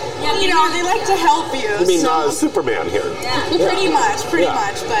 they like to help you. You mean Superman here? Yeah, pretty much.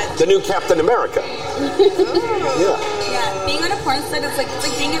 But the new Captain America. Yeah, being on a porn set is like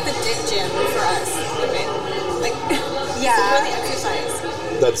being at the dick gym for us. Okay? Like, support the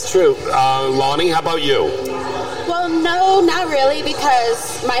exercise. That's true. Loni, how about you? Well, no, not really,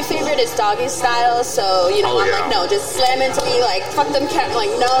 because my favorite is doggy style, so, I'm like, no, just slam into me, like, fuck them cat,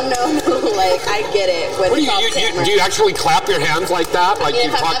 like, no, like, I get it. When it's off camera. Do you actually clap your hands like that, like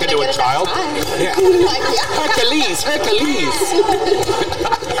you're talking to a child? Yeah. Hercules.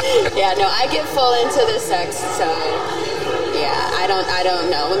 Yeah, no, I get full into the sex, so... Yeah, I don't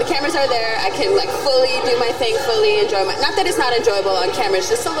know. When the cameras are there, I can like fully do my thing, fully enjoy my. Not that it's not enjoyable on camera, it's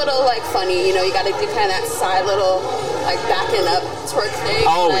just a little like funny. You got to do kind of that side little like backing up twerk thing.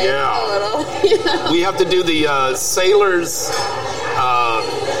 Oh like, yeah. A little. We have to do the sailors.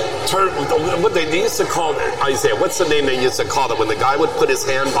 What they used to call it, Isiah, what's the name they used to call it when the guy would put his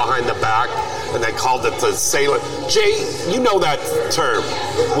hand behind the back and they called it the sailor? Jay, you know that term.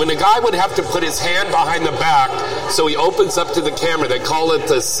 When a guy would have to put his hand behind the back so he opens up to the camera, they call it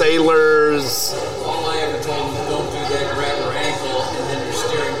the sailors. All I ever told him is don't do that, grab her ankle, and then you're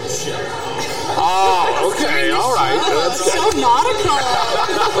steering the ship. Oh, okay, all right. That's so nautical.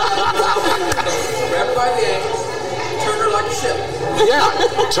 Grab her by the ankles, turn her like a ship. Yeah,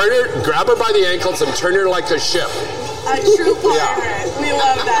 grab her by the ankles and turn her like a ship. A true pirate. We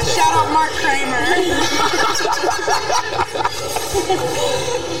love that. Shout out Mark Kramer.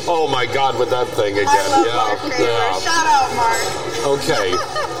 Oh my God, with that thing again. I love Mark Kramer. Shout out Mark. Okay.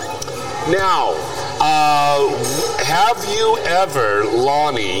 Now, have you ever,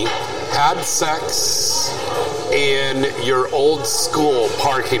 Loni, had sex in your old school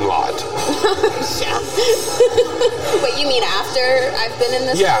parking lot? Yeah. Wait, you mean after I've been in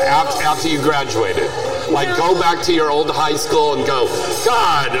this school? After you graduated. Like, go back to your old high school and go,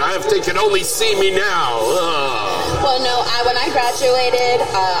 God, if they could only see me now. Ugh. Well, no, when I graduated,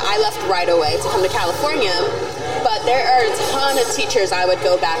 I left right away to come to California. But there are a ton of teachers I would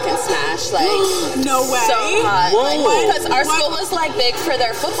go back and smash. Like, no way. So hot. Whoa. Like, because our school was like big for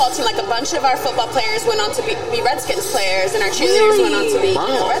their football team. Like a bunch of our football players went on to be Redskins players, and our cheerleaders went on to be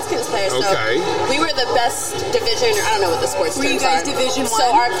Redskins players. So we were the best division. I don't know what the sports teams are. Division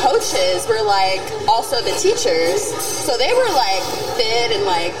so our coaches were like also the teachers. So they were like fit and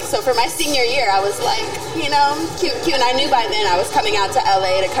like. So for my senior year, I was like, you know, cute. And I knew by then I was coming out to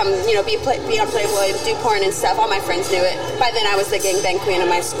LA to come, you know, be on Playboy, do porn and stuff. All my friends knew it. By then I was the gangbang queen of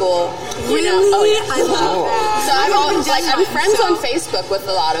my school. You know? Oh, yeah. I love that. So I'm friends on Facebook with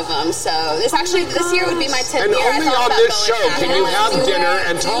a lot of them. So this year would be my 10th year. And only on this show can you have dinner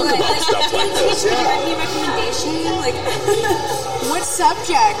and talk about stuff like this. Any recommendation? Like, what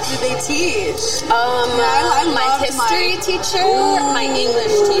subject do they teach? My history teacher, my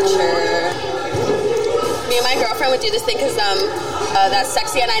English teacher. Me and my girlfriend would do this thing because that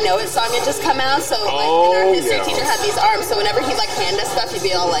Sexy and I Know It song had just come out, so like, and our history teacher had these arms, so whenever he'd like hand us stuff, he'd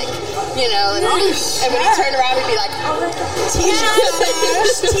be all like, you know, and when he turned around, we'd be like,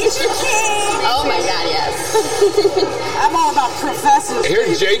 Teacher King. Oh my God, yes. I'm all about professors.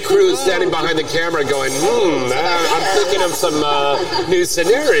 Here's J. Cruz standing behind the camera going, I'm thinking of some new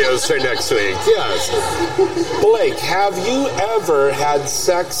scenarios for next week. Yes. Blake, have you ever had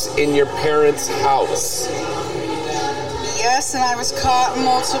sex in your parents' house? Yes, and I was caught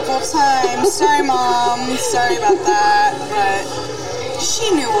multiple times. Sorry, Mom. Sorry about that. But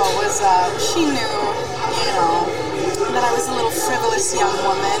she knew what was up. She knew, you know, that I was a little frivolous young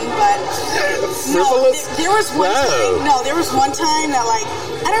woman. But frivolous? No, there was one time. No, there was one time that, like,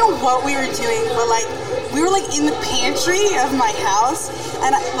 I don't know what we were doing, but like we were like in the pantry of my house,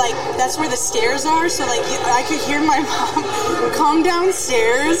 and like that's where the stairs are. So like I could hear my mom come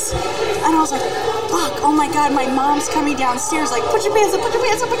downstairs, and I was like, "Fuck! Oh my God, my mom's coming downstairs! Like, put your pants up, put your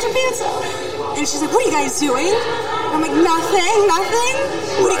pants up, put your pants up!" And she's like, "What are you guys doing?" And I'm like, "Nothing, nothing.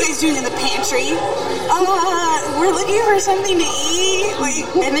 What are you guys doing in the pantry?" We're looking for something to eat. Like,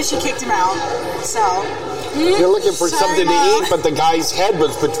 and then she kicked him out. So. You're looking for something to eat, but the guy's head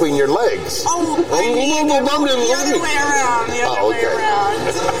was between your legs. Oh, I mean, the other way around. The other way around.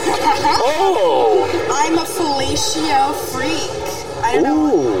 Oh. I'm a fellatio freak. I don't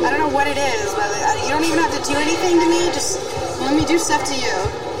know what it is, but you don't even have to do anything to me. Just let me do stuff to you.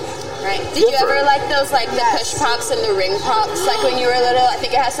 Right. Did you ever like those, like the push pops and the ring pops, like when you were little? I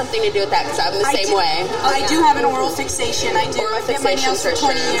think it has something to do with that because I'm the same way. I do have an oral fixation. I do. Oral I've been my nails for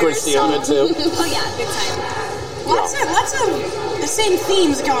 20 years. Christiana too. Oh yeah, big time. Lots of the same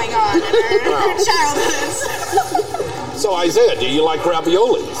themes going on in our childhoods. So Isiah, do you like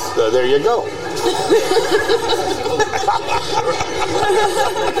raviolis? There you go.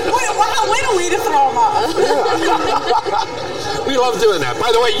 Way to way to throw them off. We love doing that.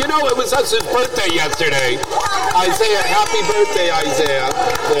 By the way, you know, it was his birthday yesterday. Isiah, happy birthday, Isiah.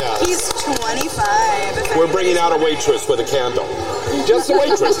 Yeah. He's 25. We're bringing out a waitress with a candle. Just a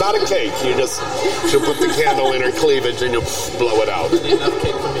waitress, not a cake. She'll put the candle in her cleavage and you'll blow it out. Enough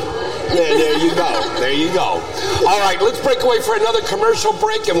cake for me. There you go. There you go. All right, let's break away for another commercial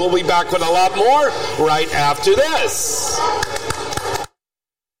break, and we'll be back with a lot more right after this.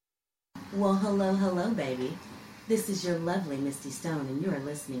 Well, hello, baby. This is your lovely Misty Stone, and you are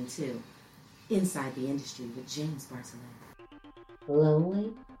listening to Inside the Industry with James Bartholet.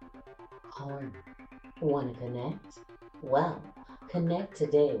 Lonely? Horny? Want to connect? Well, connect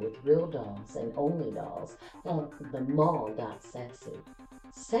today with real dolls and only dolls at the mall.sexy.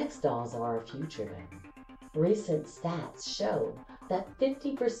 Sex dolls are our future, baby. Recent stats show that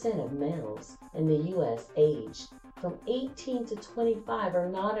 50% of males in the U.S. aged from 18 to 25 are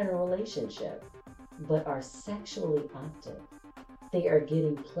not in a relationship, but are sexually active. They are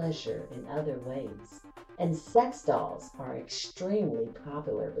getting pleasure in other ways, and sex dolls are extremely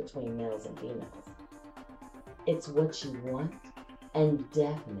popular between males and females. It's what you want and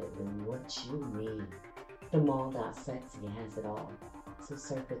definitely what you need. The mall.sexy has it all. So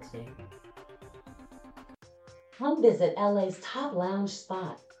surf it today. Come visit LA's top lounge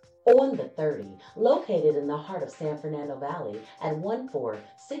spot on the 30, located in the heart of San Fernando Valley at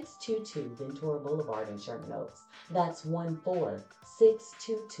 14622 Ventura Boulevard in Sherman Oaks. That's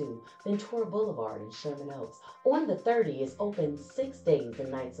 14622 Ventura Boulevard in Sherman Oaks. On the 30 is open 6 days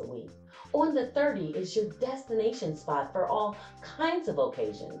and nights a week. On the 30 is your destination spot for all kinds of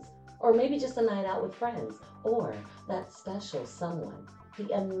occasions, or maybe just a night out with friends, or that special someone. The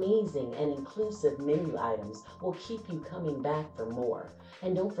amazing and inclusive menu items will keep you coming back for more.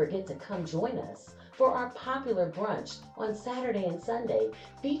 And don't forget to come join us for our popular brunch on Saturday and Sunday,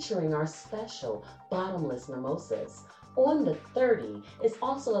 featuring our special bottomless mimosas. On the 30 is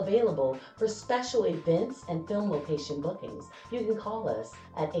also available for special events and film location bookings. You can call us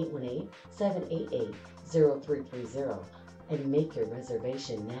at 818-788-0330 and make your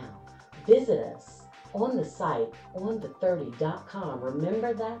reservation now. Visit us on the site onthe30.com.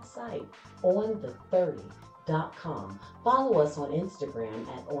 Remember that site, onthe30.com. Follow us on Instagram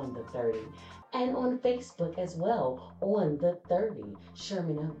at onthe30 and on Facebook as well, On the 30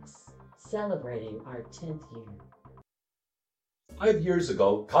 Sherman Oaks, celebrating our 10th year. 5 years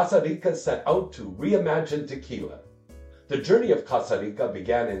ago, Exxxotica set out to reimagine tequila. The journey of Exxxotica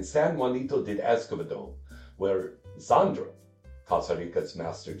began in San Juanito del Escobedo, where Sandro, Exxxotica's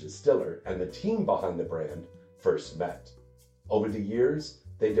master distiller, and the team behind the brand first met. Over the years,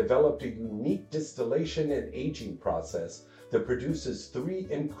 they developed a unique distillation and aging process that produces 3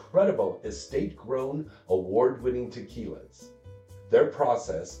 incredible estate-grown, award-winning tequilas. Their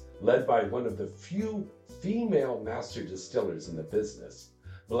process, led by one of the few female master distillers in the business,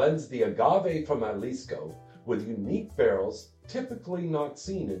 blends the agave from Jalisco with unique barrels typically not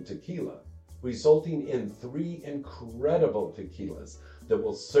seen in tequila, resulting in 3 incredible tequilas that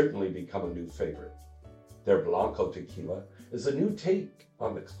will certainly become a new favorite. Their Blanco tequila is a new take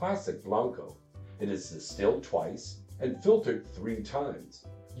on the classic Blanco. It is distilled twice and filtered 3 times.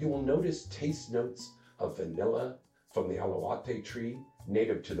 You will notice taste notes of vanilla from the aloate tree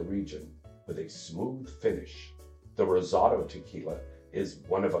native to the region, with a smooth finish. The Rosado tequila is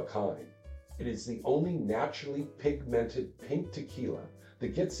one of a kind. It is the only naturally pigmented pink tequila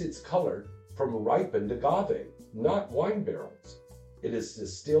that gets its color from ripened agave, not wine barrels. It is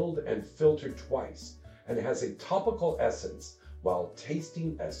distilled and filtered twice and has a topical essence while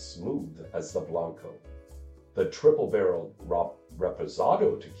tasting as smooth as the Blanco. The triple-barreled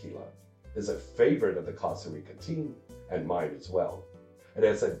Reposado tequila is a favorite of the Costa Rica team and mine as well. It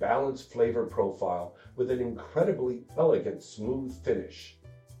has a balanced flavor profile with an incredibly elegant, smooth finish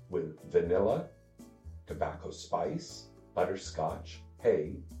with vanilla, tobacco spice, butterscotch,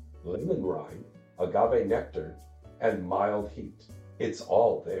 hay, lemon rind, agave nectar, and mild heat. It's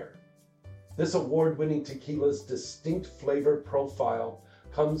all there. This award-winning tequila's distinct flavor profile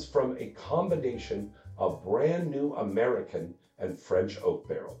comes from a combination of brand new American and French oak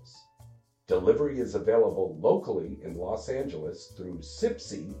barrels. Delivery is available locally in Los Angeles through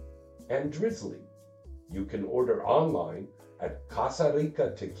Sipsy and Drizzly. You can order online at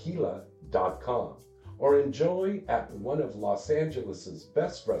CostaRicaTequila.com or enjoy at one of Los Angeles'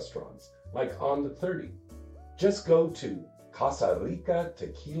 best restaurants like On the 30. Just go to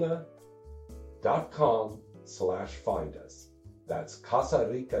CostaRicaTequila.com/find us. That's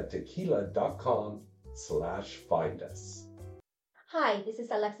CostaRicaTequila.com/find us. Hi, this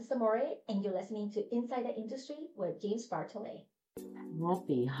is Alexis Amore, and you're listening to Inside the Industry with James Bartholet.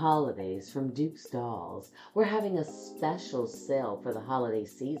 Happy holidays from Duke's Dolls. We're having a special sale for the holiday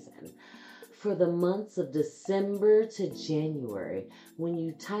season. For the months of December to January, when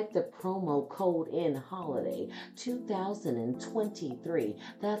you type the promo code in HOLIDAY 2023,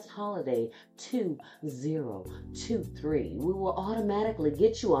 that's HOLIDAY 2023, we will automatically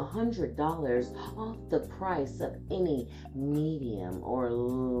get you $100 off the price of any medium or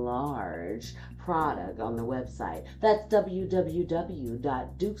large product on the website. That's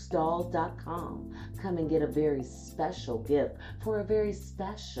www.dukesdolls.com. Come and get a very special gift for a very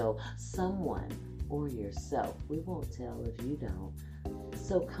special someone or yourself. We won't tell if you don't.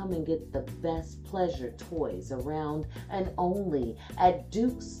 So come and get the best pleasure toys around and only at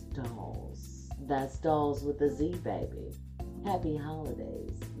Duke's Dolls. That's dolls with a Z, baby.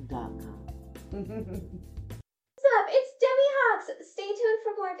 HappyHolidays.com. What's up? It's Demi Hawks. Stay tuned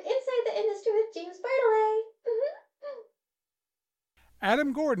for more of Inside the Industry with James Bartholet.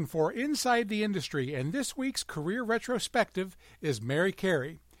 Adam Gordon for Inside the Industry, and this week's career retrospective is Mary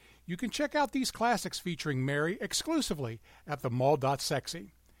Carey. You can check out these classics featuring Mary exclusively at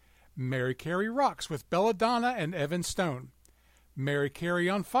themall.sexy. Mary Carey Rocks with Belladonna and Evan Stone. Mary Carey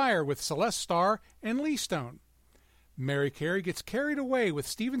on Fire with Celeste Starr and Lee Stone. Mary Carey Gets Carried Away with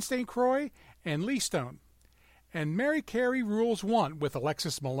Stephen St. Croix and Lee Stone. And Mary Carey Rules One with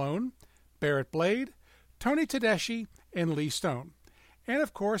Alexis Malone, Barrett Blade, Tony Tedeschi, and Lee Stone. And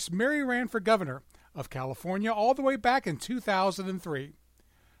of course, Mary ran for governor of California all the way back in 2003.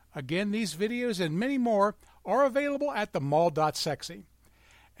 Again, these videos and many more are available at themall.sexy.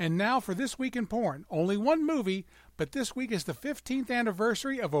 And now for This Week in Porn. Only one movie, but this week is the 15th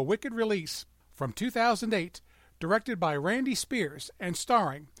anniversary of A Wicked Release from 2008, directed by Randy Spears and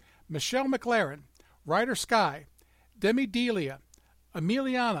starring Michelle McLaren, Ryder Skye, Demi Delia,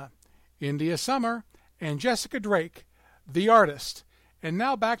 Emiliana, India Summer, and Jessica Drake, The Artist. And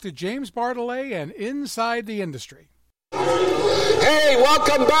now back to James Bartholet and Inside the Industry. Hey,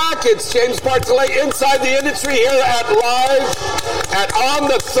 welcome back. It's James Bartholet inside the industry here at Live at On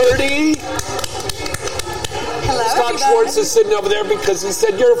the 30. Hello, Scott Schwartz is sitting over there because he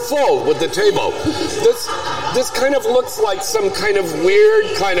said you're full with the table. This kind of looks like some kind of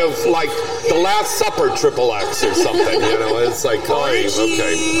weird kind of like the Last Supper XXX or something, you know. It's like, oi,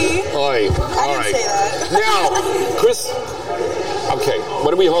 okay. Oi. All right. Now, Chris, okay,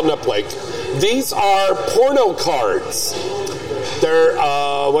 what are we holding up, Blake? These are porno cards. They're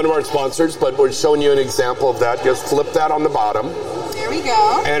one of our sponsors, but we're showing you an example of that. Just flip that on the bottom. There we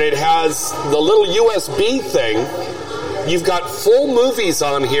go. And it has the little USB thing. You've got full movies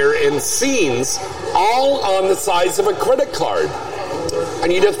on here in scenes, all on the size of a credit card.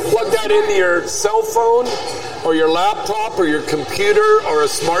 And you just plug that into your cell phone or your laptop or your computer or a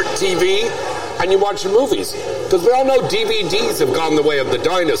smart TV, and you watch your movies. Because we all know DVDs have gone the way of the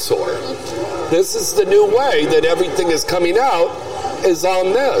dinosaur. This is the new way that everything is coming out, is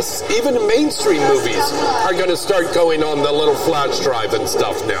on this. Even mainstream movies are going to start going on the little flash drive and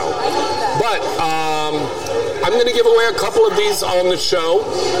stuff now. But I'm going to give away a couple of these on the show.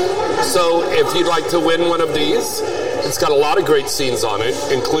 So if you'd like to win one of these, it's got a lot of great scenes on it,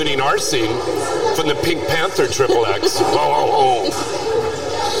 including our scene from the Pink Panther XXX.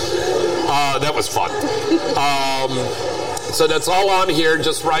 That was fun. So that's all on here.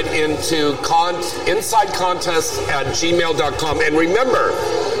 Just write into insidecontest@gmail.com. And remember,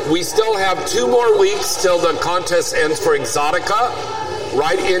 we still have 2 more weeks till the contest ends for Exxxotica.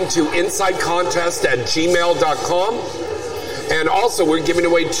 Write into insidecontest@gmail.com. And also, we're giving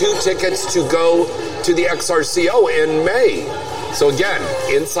away 2 tickets to go to the XRCO in May. So again,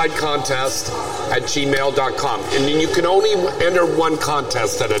 insidecontest@gmail.com. And then you can only enter 1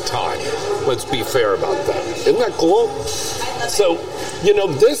 contest at a time. Let's be fair about that. Isn't that cool? So, you know,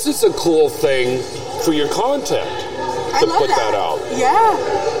 this is a cool thing for your content to put that out. Yeah.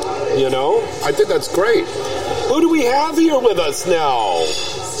 You know, I think that's great. Who do we have here with us now?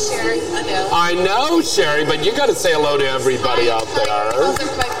 Shera, I know, Sherry, but you got to say hello to everybody out there. I'm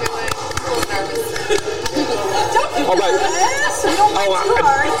quite feeling a little nervous.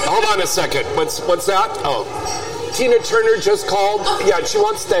 Hold on a second. What's that? Oh, Tina Turner just called. Yeah, she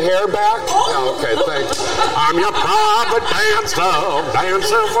wants the hair back. Oh, okay, thanks. I'm your private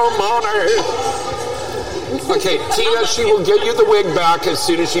dancer for money. Okay, Tina, she will get you the wig back as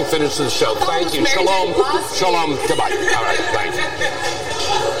soon as she finishes the show. Thank you. Shalom. Shalom. Goodbye. All right, thank you.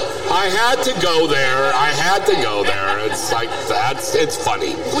 I had to go there. It's like, it's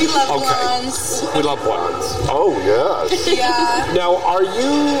funny. We love blondes. We love blondes. Oh, yes. Yeah. Now, are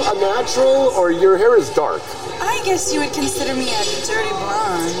you a natural or your hair is dark? I guess you would consider me a dirty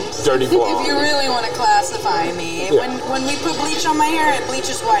blonde. Dirty blonde. If you really want to classify me. Yeah. When we put bleach on my hair, it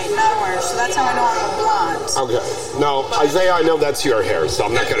bleaches white, not orange. So that's how I know I'm a blonde. Okay. Now, Isiah, I know that's your hair, so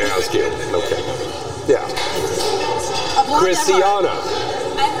I'm not going to ask you. Okay. Yeah. Christiana.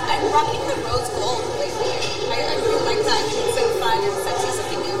 I'm rocking the rose gold lately. I really like that. It's so fun and sexy,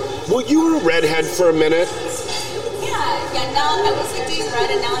 something new. Well, you were a redhead for a minute. Yeah. Now I was like doing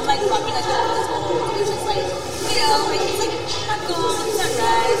red, and now I'm like rocking like the rose gold, which is like, you know, like it's like not gold, it's not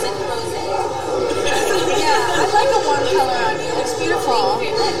red, it's like rose. Yeah, I like a warm color on you. It's beautiful.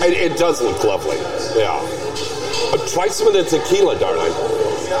 It does look lovely. Yeah. Try some of the tequila, darling.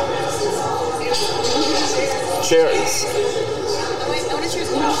 Cheers.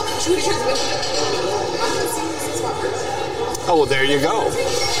 Oh, well, there you go.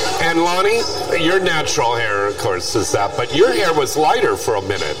 And Loni, your natural hair, of course, is that, but your hair was lighter for a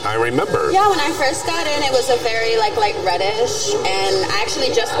minute, I remember. Yeah, when I first got in, it was a very, like reddish, and I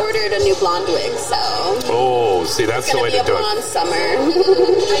actually just ordered a new blonde wig, so... Oh, see, that's the way to do it. It's going to be a blonde summer. Are you going to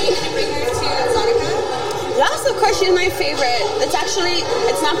bring her to Exxxotica? Yes, of course, she's my favorite.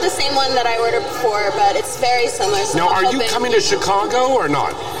 It's not the same one that I ordered before, but it's very similar. So now, are you coming to Chicago or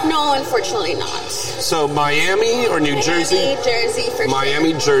not? No, unfortunately not. So Miami or New Jersey?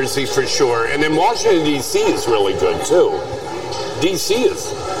 Miami, Jersey for sure. And then Washington, D.C. is really good, too. D.C.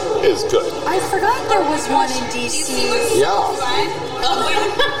 is good. I forgot there was one in D.C. Yeah.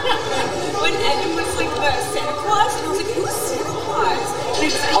 When Evan was like the Santa Claus, and I was like, who's Santa Claus?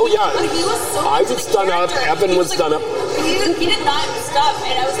 Oh, yeah. He was so I was done up. Evan was done up. He did not stop,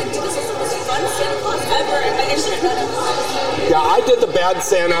 and I was like, dude, this is the most fun Santa Claus ever. And I should have done it. Yeah, I did the bad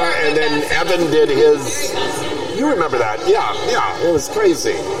Santa, and then Evan did his. You remember that? Yeah, it was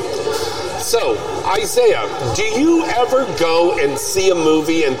crazy. So, Isiah, do you ever go and see a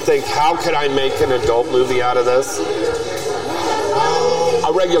movie and think, how could I make an adult movie out of this?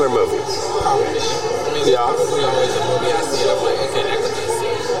 A regular movie. Yeah. Probably always a movie I see, I'm like, okay, that could be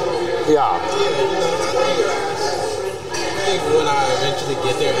seen. Yeah. think when I eventually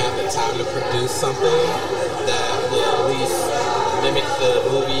get there and have the time to produce something that will at least mimic the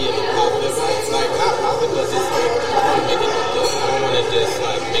movie in a positive way, like not positive, but just like I want to make it look good. I don't want to just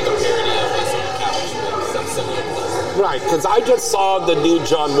like make a parody of us on the couch with some similar play. Right, because I just saw the new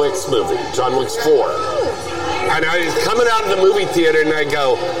John Wick's movie, John Wick's 4. And I was coming out of the movie theater and I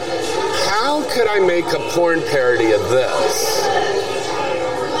go, how could I make a porn parody of this?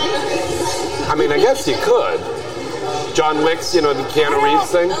 I mean, I guess you could. John Wick's, you know, the Keanu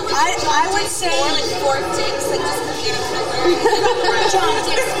Reeves thing. I would say like 4 dicks, like just John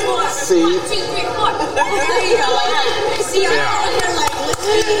takes 4. See? 1, 2, 3, 4. There you go. See, I remember like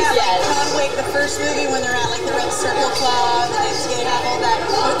listening at Yeah. like John Wick, the first movie, when they're at like the Red Circle Club and they have all that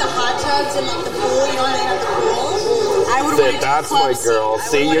with the hot tubs and like the pool. You know, when they have the pool. I would want to do That's club my girl.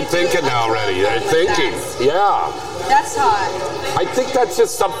 See, you're thinking now already. You're thinking. Yeah. That's hot. I think that's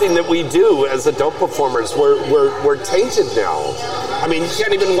just something that we do as adult performers. We're tainted now. I mean, you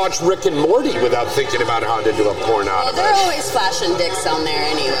can't even watch Rick and Morty without thinking about how to do a porn out of They're it. always flashing dicks on there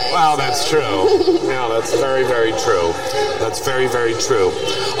anyway. Well, that's true. Yeah, that's very, very true. That's very, very true.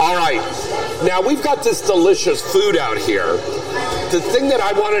 All right. Now, we've got this delicious food out here. The thing that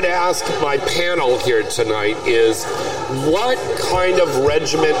I wanted to ask my panel here tonight is, what kind of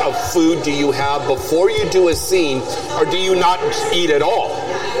regimen of food do you have before you do a scene, or do you not eat at all?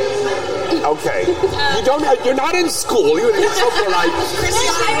 Okay. You're not in school. You're so polite.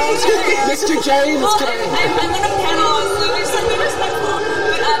 Mr. James, well, I'm on a panel, so there's something respectful.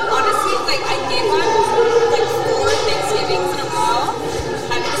 But honestly, like, I gave up like 4 Thanksgivings in a row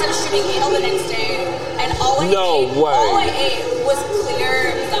because I was shooting anal the next day, and all I ate was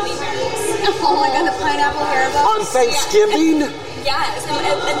clear gummy bears. Oh my god, the pineapple Haribo. On Thanksgiving? Yes, and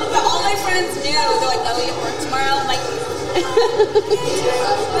all my friends knew. They're like, "Oh, you have work tomorrow." I'm like,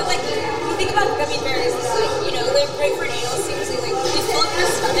 but like, you think about gummy bears, it's like, you know, they're great for anal sex. Like, they fill up your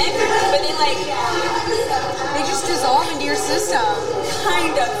stomach, but they just dissolve into your system.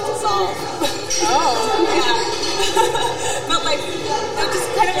 Kind of dissolve. Oh, yeah. But like, they'll just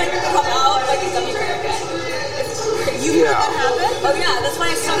kind of like come out like a gummy bear again. You had that happen? Oh yeah, that's why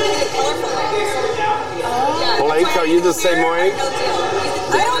I started doing the colorful ones. Yeah, Blake, are you the same way? No deal.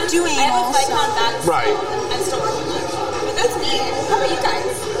 I don't do anal. I have a Vicon back. Right. I'm still working on it. But that's me. How about you guys?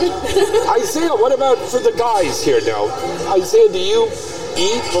 Isaiah, what about for the guys here now? Isaiah, do you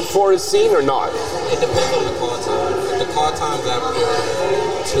eat before a scene or not? It depends on the call time. If the call time's after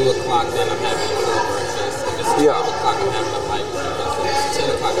 2 o'clock, then I'm having a full breakfast. If it's 12 o'clock, I'm having a light breakfast. If it's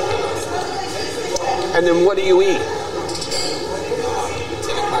 10 o'clock, I'm having a snack. And then what do you eat? 10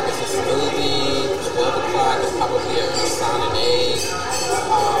 o'clock is a smoothie. 12 o'clock is probably a croissant and egg.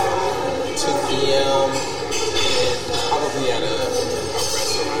 2 p.m. and it's probably at a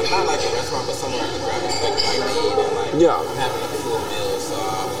restaurant. Not like a restaurant, but somewhere I can grab it like I need. And like, I'm having a full meal, so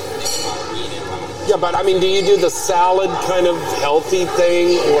I'm thinking about eating. Yeah, but I mean, do you do the salad kind of healthy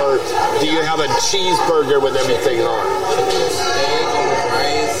thing, or do you have a cheeseburger with everything on? Steak on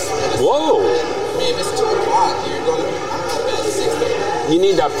rice. Whoa! I mean, if it's 2 o'clock, you're going to be up at 6:30. You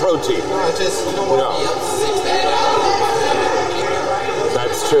need that protein. No, it's just, you don't want to be up 6 to 8 hours.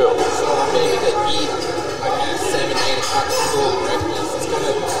 That's true. So, I mean, you could eat like at 7, 8 o'clock full breakfast. It's going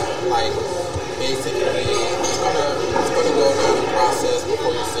to, like, basically, it's going to go down the process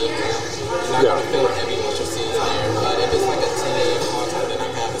before you see it. You're not going to feel heavy once you see it there. But if it's like a 10 a.m. call time, then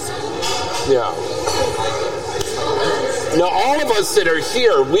I'm having smoothie. Yeah. Now, all of us that are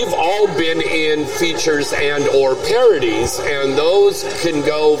here, we've all been in features and or parodies, and those can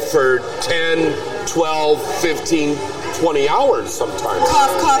go for 10, 12, 15, 20 hours sometimes.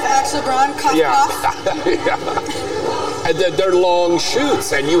 Cough, cough, Axel Braun, cough, cough. Yeah. And they're long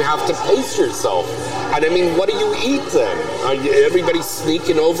shoots, and you have to pace yourself. And I mean, what do you eat then? Are everybody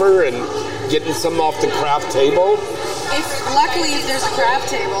sneaking over and getting something off the craft table? Luckily, if there's a craft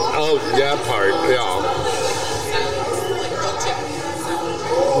table. Oh, that part, yeah.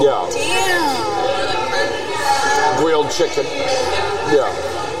 Yeah. Damn. Grilled chicken. Yeah.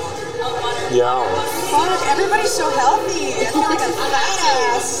 Yeah. Fuck, everybody's so healthy. I feel like a fat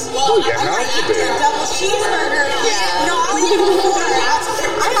ass. Oh, you have to be. A double cheeseburger. Yeah. No, I'll eat more.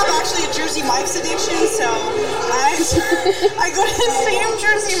 I have actually a Jersey Mike's addiction, so I go to the same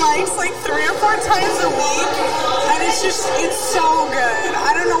Jersey Mike's like 3 or 4 times a week, and it's so good.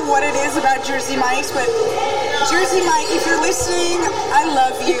 I don't know what it is about Jersey Mike's, but Jersey Mike, if you're listening, I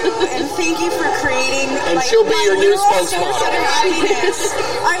love you, and thank you for creating. And she'll be your new spokesmodel. Happiness.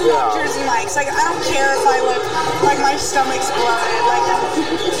 I love Jersey Mike's. Like, I don't care if I look like my stomach's bloated. Like,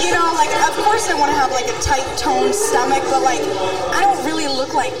 you know, like, of course I want to have like a tight toned stomach, but like, I don't really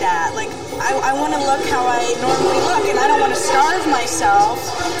look like that. Like, I want to look how I normally look, and I don't want to starve myself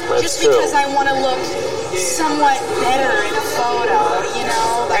just because I want to look somewhat better in a photo, you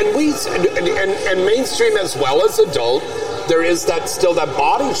know? And mainstream as well as adult, there is still that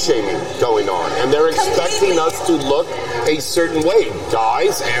body shaming going on, and they're expecting us to look a certain way,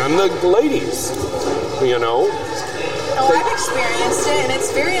 guys and the ladies, you know? Oh, I've experienced it, and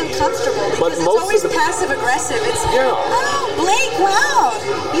it's very uncomfortable because it's always passive-aggressive. It's, oh, Blake, wow,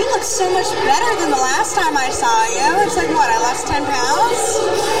 you look so much better than the last time I saw you. It's like, what, I lost 10 pounds?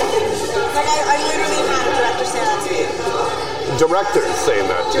 Like, I literally had a director say that to me. Director saying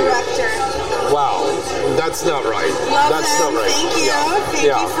that to you? Director. Wow, that's not right. Love them. Not right. Thank you.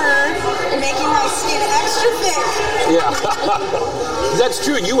 Thank you for making my skin extra thick. Yeah. That's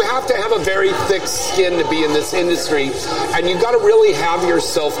true. You have to have a very thick skin to be in this industry, and you've got to really have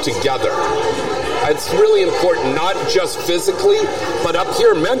yourself together. It's really important, not just physically, but up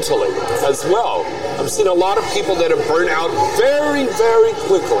here mentally as well. I've seen a lot of people that have burnt out very, very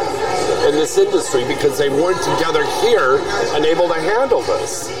quickly in this industry because they weren't together here and able to handle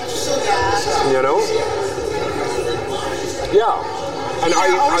this. You know? Yeah. And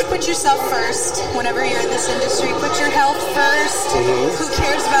always put yourself first whenever you're in this industry. Put your health first. Mm-hmm. Who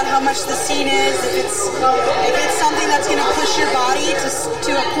cares about how much the scene is? If it's something that's going to push your body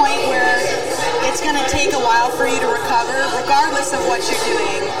to a point where it's going to take a while for you to recover, regardless of what you're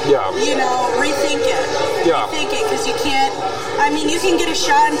doing. Yeah. You know, rethink it. Yeah. Rethink it, because you can't. I mean, you can get a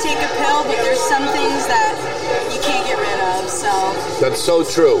shot and take a pill, but there's some things that you can't get rid of. So. That's so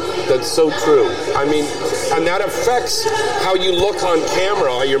true. That's so true. I mean, and that affects how you look on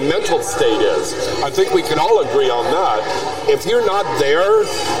camera, how your mental state is. I think we can all agree on that. If you're not there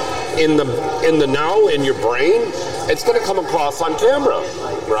in the now in your brain, it's going to come across on camera,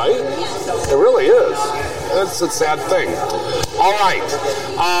 right? It really is. That's a sad thing. All right.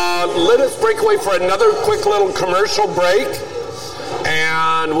 Let us break away for another quick little commercial break,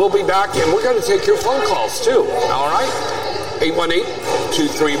 and we'll be back, and we're going to take your phone calls too. All right?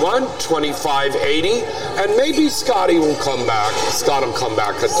 818-231-2580. And maybe Scotty will come back. Scott will come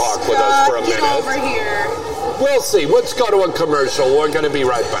back and talk with us for a minute. Get over here. We'll see. Let's go to a commercial. We're going to be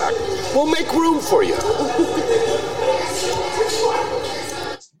right back. We'll make room for you.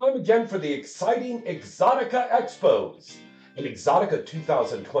 Time again for the exciting Exxxotica Expos. And Exxxotica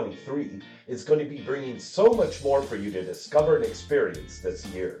 2023 is going to be bringing so much more for you to discover and experience this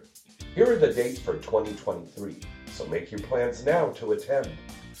year. Here are the dates for 2023. So make your plans now to attend.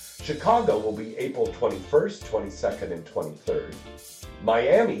 Chicago will be April 21st, 22nd, and 23rd.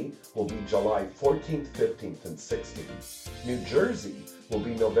 Miami will be July 14th, 15th, and 16th. New Jersey will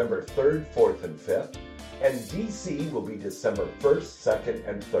be November 3rd, 4th, and 5th. And DC will be December 1st, 2nd,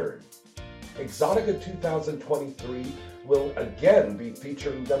 and 3rd. Exxxotica 2023 will again be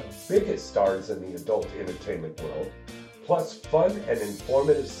featuring the biggest stars in the adult entertainment world, plus fun and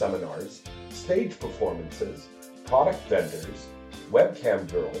informative seminars, stage performances, product vendors, webcam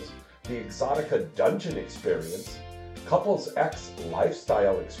girls, the Exxxotica Dungeon Experience, Couples X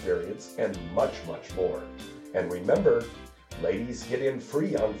Lifestyle Experience, and much, much more. And remember, ladies get in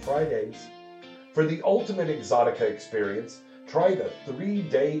free on Fridays. For the ultimate Exxxotica experience, try the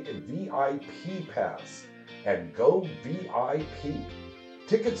 3-day VIP pass and go VIP.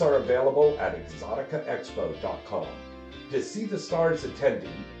 Tickets are available at exxxoticaexpo.com. To see the stars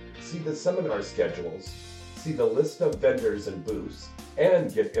attending, see the seminar schedules, see the list of vendors and booths,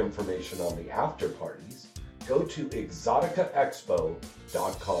 and get information on the after parties, go to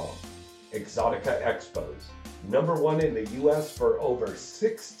exxxoticaexpo.com. Exxxotica Expos, #1 in the U.S. for over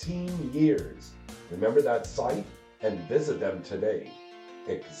 16 years. Remember that site and visit them today.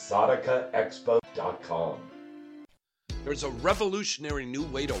 exxxoticaexpo.com. There's a revolutionary new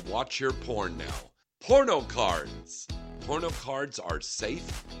way to watch your porn now. Porno cards. Porno cards are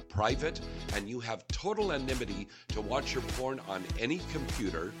safe, private, and you have total anonymity to watch your porn on any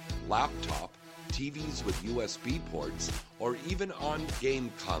computer, laptop, TVs with USB ports, or even on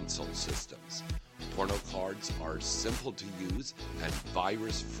game console systems. Porno cards are simple to use and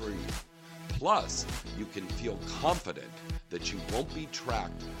virus-free. Plus, you can feel confident that you won't be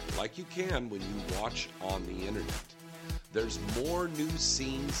tracked like you can when you watch on the internet. There's more new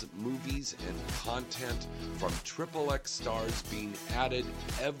scenes, movies, and content from XXX stars being added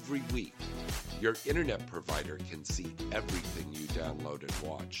every week. Your internet provider can see everything you download and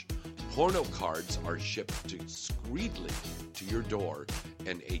watch. Porno cards are shipped discreetly to your door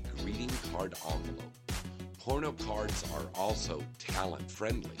in a greeting card envelope. Porno cards are also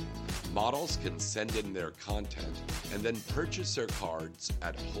talent-friendly. Models can send in their content and then purchase their cards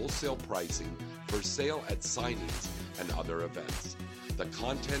at wholesale pricing for sale at signings and other events. The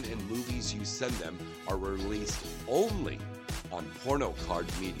content and movies you send them are released only on Porno Card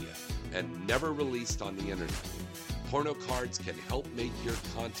Media and never released on the internet. Porno Cards can help make your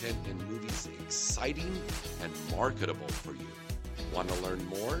content and movies exciting and marketable for you. Want to learn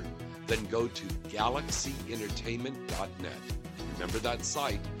more? Then go to galaxyentertainment.net. Remember that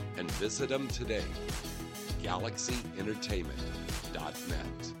site and visit them today.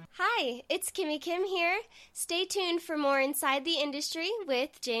 galaxyentertainment.net. Hi, it's Kimmy Kim here. Stay tuned for more Inside the Industry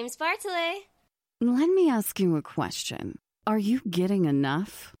with James Bartholet. Let me ask you a question. Are you getting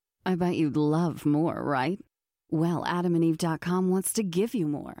enough? I bet you'd love more, right? Well, AdamandEve.com wants to give you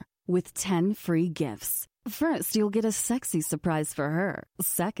more with 10 free gifts. First, you'll get a sexy surprise for her.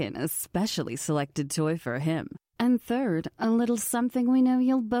 Second, a specially selected toy for him. And third, a little something we know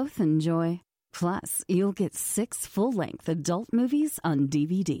you'll both enjoy. Plus, you'll get 6 full-length adult movies on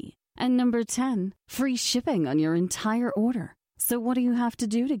DVD. And number 10, free shipping on your entire order. So what do you have to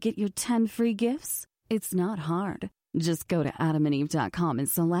do to get your 10 free gifts? It's not hard. Just go to AdamandEve.com and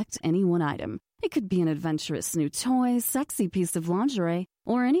select any one item. It could be an adventurous new toy, sexy piece of lingerie,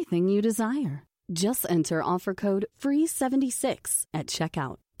 or anything you desire. Just enter offer code FREE76 at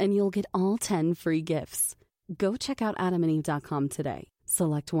checkout, and you'll get all 10 free gifts. Go check out AdamandEve.com today.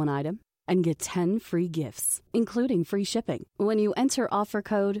 Select one item and get 10 free gifts, including free shipping, when you enter offer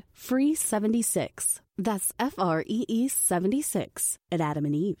code FREE76. That's FREE 76 at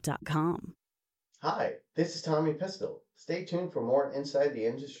AdamandEve.com. Hi, this is Tommy Pistol. Stay tuned for more Inside the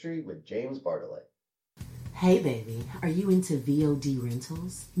Industry with James Bartholet. Hey baby, are you into VOD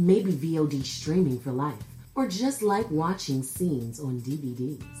rentals? Maybe VOD streaming for life, or just like watching scenes on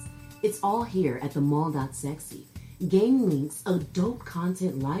DVDs? It's all here at the mall.sexy. Game Link's adult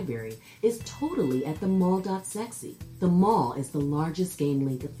content library is totally at the mall.sexy. The mall is the largest Game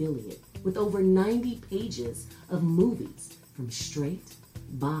Link affiliate with over 90 pages of movies from straight,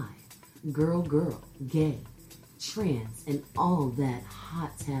 bi, girl, gay, trans, and all that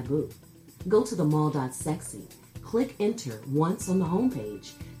hot taboo. Go to the mall.sexy, click enter once on the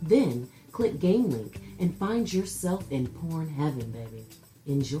homepage, then click Game Link and find yourself in porn heaven, baby.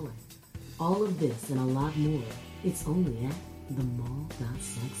 Enjoy. All of this and a lot more, it's only at the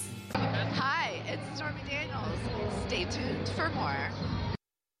mall.sexy. Hi, it's Stormy Daniels. Stay tuned for more.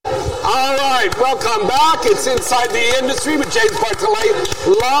 All right, welcome back. It's Inside the Industry with James Bartholet,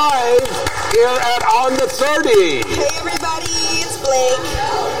 live here at On the 30. Hey everybody, it's Blake.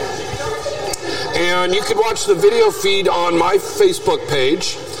 And you can watch the video feed on my Facebook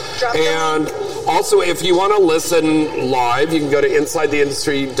page. And also, if you want to listen live, you can go to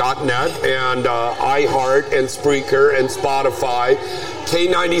InsideTheIndustry.net and iHeart and Spreaker and Spotify.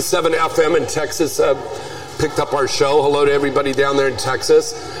 K97 FM in Texas picked up our show. Hello to everybody down there in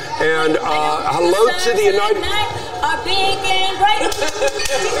Texas. And hello to the United... Are big and bright. You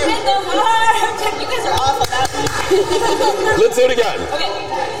guys are awful at that. Let's do it again. Okay.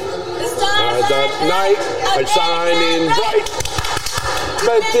 The stars that night are shining bright.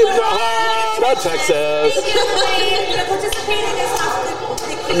 But in the heart of Texas. Participating is half the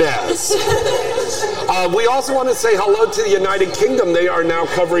Yes. We also want to say hello to the United Kingdom. They are now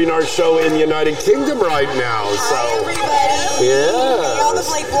covering our show in the United Kingdom right now. So, hi, everybody. Yeah. All the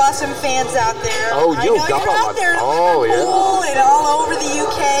Blake Blossom fans out there. Oh, you I know got you're a out lot. there. Oh, yeah. Liverpool and all over the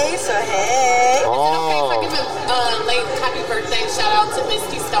UK. So, hey. Oh. Late happy birthday shout out to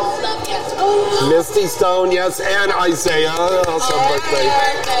Misty Stone. Love you. Oh. Misty Stone, yes, and Isiah, also birthday.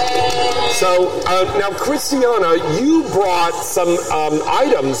 So now, Christiana, you brought some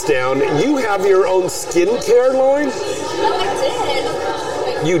items down. You have your own skincare line? Oh, I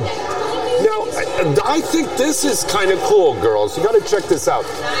did. You. Now, I think this is kind of cool, girls. You got to check this out.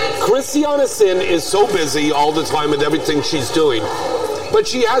 Christiana Cinn is so busy all the time with everything she's doing, but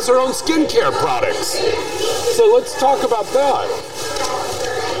she has her own skincare products. So let's talk about that.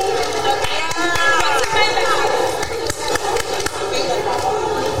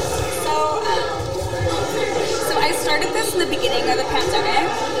 So I started this in the beginning of the pandemic.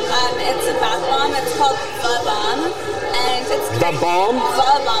 It's a bath bomb. It's called The Bomb. And it's The Bomb?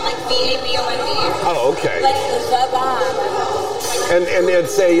 The Bomb, like BABOMB. Oh, okay. Like The Bomb. And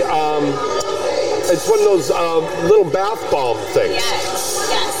it's a it's one of those little bath bomb things. Yes.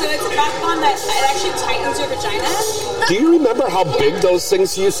 Yeah. So it's a bath bomb that it actually tightens your vagina. Do you remember how big those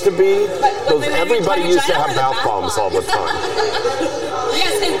things used to be? Everybody used to have bath bombs all the time.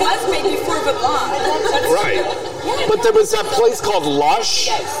 Yes, it was made before the bomb. Right. But there was that place called Lush,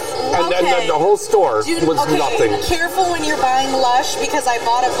 and then the whole store was nothing. Careful when you're buying Lush, because I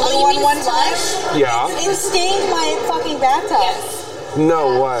bought a blue one time. Yeah. It stained my fucking bathtub.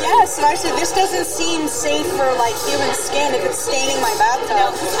 No way. Yeah, so I said, this doesn't seem safe for, like, human skin if it's staining my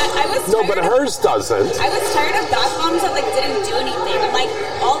bathtub. No, I was No, but hers doesn't. I was tired of bath bombs that, like, didn't do anything. I'm like,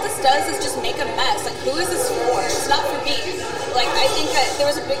 all this does is just make a mess. Like, who is this for? It's not for me. Like, I think that there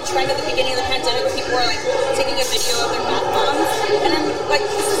was a big trend at the beginning of the pandemic where people were, like, taking a video of their bath bombs. And I'm like,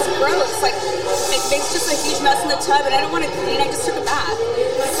 this is gross. Like, it makes just a huge mess in the tub, and I don't want to clean. I just took a bath.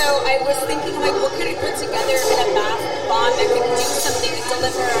 So I was thinking, like, what could I put together in a bath bomb that could do something and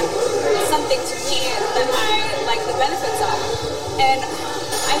deliver something to me that I like the benefits of? And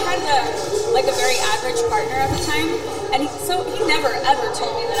I had a very average partner at the time, and he never ever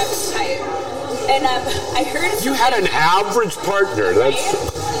told me that I was tight. And I heard You had an average partner. That's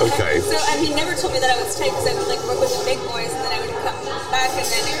okay. So he never told me that I was tight because I would like work with the big boys, and then I would come back, and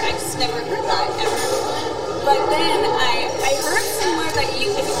then I just never heard that ever. But then I heard somewhere that if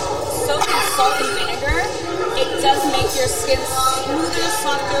you soak in salt and vinegar, it does make your skin smoother,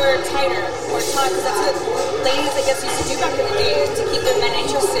 softer, tighter, more taut. Because that's what ladies, I guess, used to do back in the day to keep their men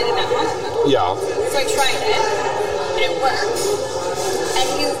interested in that home. Yeah. So I tried it, and it worked. And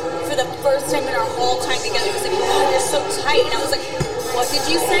he, for the first time in our whole time together, he was like, "Oh, you're so tight," and I was like, "What did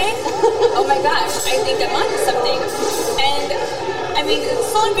you say?" Oh my gosh, I think I'm onto something. And I mean,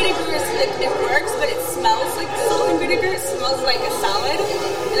 salt and vinegar it works, but it smells like salt and vinegar. It smells like a salad.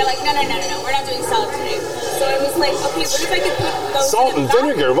 And I'm like, no, we're not doing salad today. So I was like, okay, what if I could put those Salt and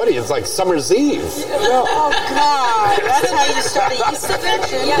vinegar? What are you? It's like summer's eve. Yeah. Oh, God. That's how you start a yeast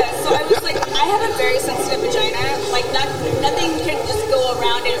infection. Yeah, so I was like, I have a very sensitive vagina. Like, nothing can just go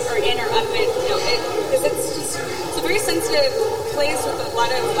around it or in or up it, because it's a very sensitive place with a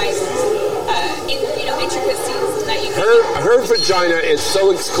lot of, like, intricacies that you can... Her vagina is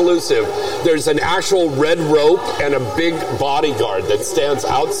so exclusive. There's an actual red rope and a big bodyguard that stands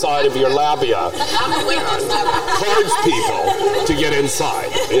outside of your labia. Cards people to get inside.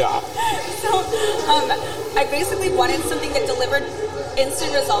 Yeah. So, I basically wanted something that delivered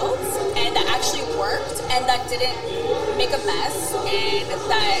instant results and that actually worked and that didn't make a mess and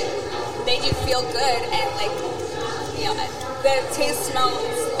that made you feel good and, like, the taste, smells,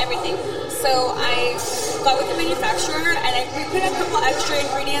 everything. So I got with the manufacturer and we put a couple extra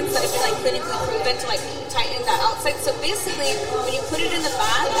ingredients that have been, like, clinically proven to, like, tighten that outside. So basically, when you put it in the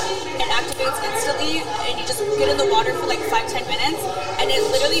bath, it activates instantly and you just get in the water for like 5-10 minutes and it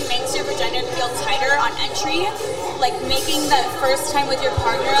literally makes your vagina feel tighter on entry, like making that first time with your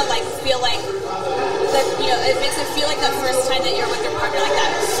partner like feel like that, it makes it feel like that first time that you're with your partner, like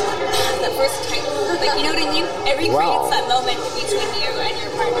that first time, like, you know what I mean? It recreates that moment between you and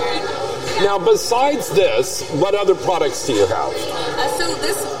your partner. Now, besides this, what other products do you have? So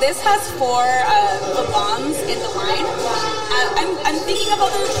this has 4 bombs in the line. I'm thinking of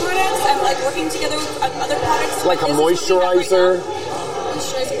other products. I'm like working together with other products. Like a moisturizer?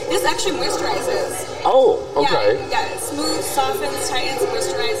 This actually moisturizes. Oh, okay. Yeah, it smooths, softens, tightens,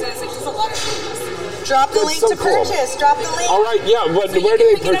 moisturizes. It does a lot of things. Drop the link to purchase. Drop the link. All right, yeah. Where do they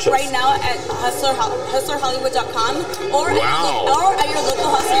purchase? You can pick it up right now at hustlerhollywood.com or at your local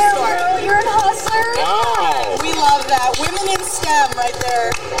Hustler store. You're a hustler. Wow. We love that. Women in STEM right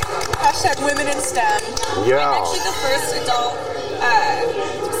there. Hashtag women in STEM. Yeah. I'm actually the first adult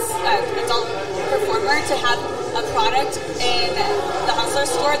performer to have a product in the Hustler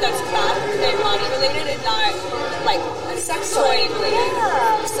store that's bath and body related and not like a sex toy related.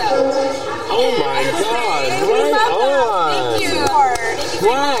 Yeah. So. Oh my God! Right on. Thank you.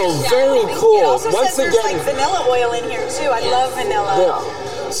 Wow, very cool. It also Once says there's again, like vanilla oil in here too. I love vanilla.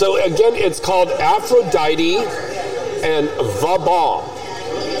 Yeah. So again, it's called Aphrodite and The Bomb.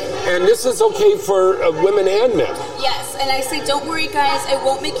 And this is okay for women and men. Yes, and I say, don't worry, guys. It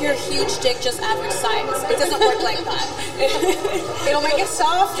won't make your huge dick just average size. It doesn't work like that. It'll make it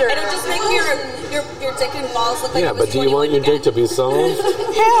softer. It'll just make your dick and balls look like. Yeah, but do you want your dick to be soft?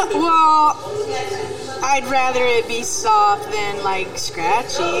 Yeah, well, I'd rather it be soft than like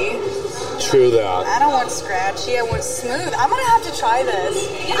scratchy. True that. I don't want scratchy. I want smooth. I'm gonna have to try this.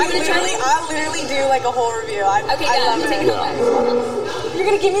 Yeah, I'll literally do like a whole review. I love it. Yeah. You're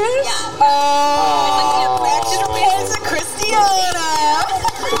gonna give me this? Yeah. Oh, It's Christiana.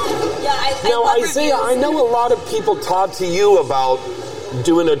 Yeah, now, Isiah, I know a lot of people talk to you about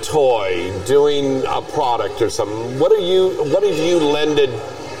doing a toy, doing a product or something. What have you lended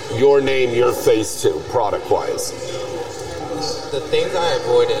your name, your face to, product-wise? The things I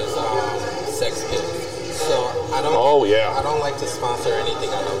avoid is sex pills. So I don't. Oh yeah. I don't like to sponsor anything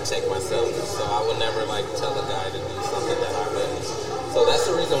I don't take myself. So I would never like tell a guy to do something that I wouldn't. So that's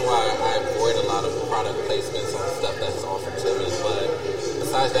the reason why I avoid a lot of product placements on stuff that's offered to me. But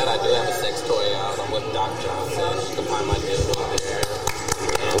besides that, I do have a sex toy out. I'm with Doc Johnson. You can find my dildo there.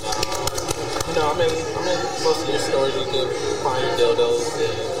 in most of your stores. You can find dildos.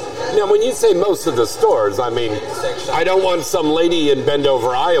 Now, when you say most of the stores, I mean, I don't want some lady in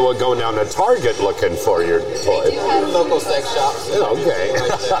Bendover, Iowa going down to Target looking for your toy. We do have local sex shops. Oh, okay.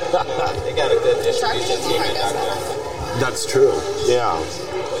 Like that. They got a good distribution team in Dr. That's true. Yeah.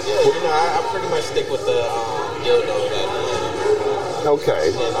 Yeah, I pretty much stick with the dildo that.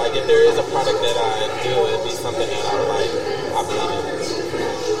 Okay. And like, if there is a product that I do, it'd be something that I like. I believe in.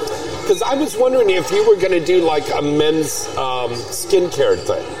 Because I was wondering if you were going to do like a men's skincare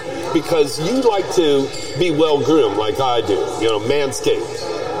thing. Because you like to be well groomed like I do, manscaped.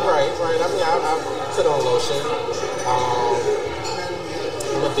 Right. I mean, I put on lotion.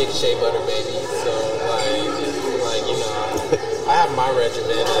 I'm a big shea butter baby, so like I have my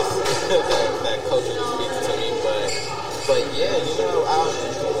regimen that coach will speak to me, but yeah,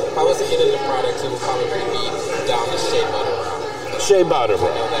 if I was to get into products, it would probably be down the shea butter route. Shea butter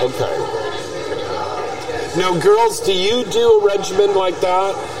route, okay. Now, girls, do you do a regimen like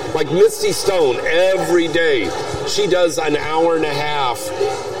that? Like Misty Stone, every day, she does an hour and a half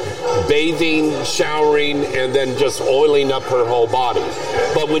bathing, showering, and then just oiling up her whole body.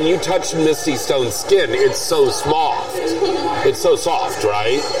 But when you touch Misty Stone's skin, it's so soft. It's so soft,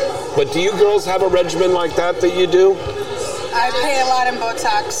 right? But do you girls have a regimen like that you do? I pay a lot in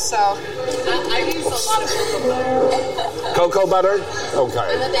Botox, so I use a lot of cocoa butter. Cocoa butter?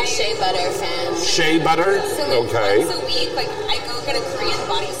 Okay. I'm a big shea butter fan. Shea butter? So Okay. once a week, I go get a Korean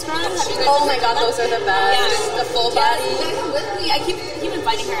body scrub. Oh my god, those are the best. Yeah. The full body. Yeah, with me, I keep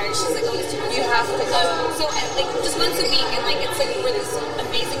inviting her, and she's like, "Oh, it's too much." You have to go. So just once a week, and it's where these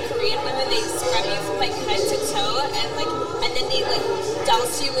amazing Korean women, they scrub you from head to toe, and then they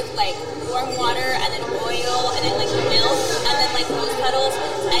douse you with warm water, and then oil, and then milk, and then rose petals,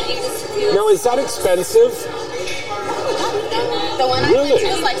 and you just feel. Now, is that expensive? The one I went to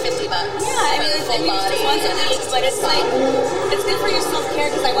was $50. Yeah, I mean, it's just once a week, but it's good for your self-care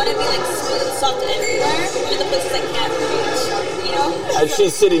because I want to be smooth and soft everywhere, in the places I can't reach, And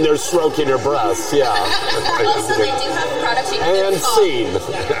she's sitting there stroking her breasts, yeah. Also, they do have products you can And scene.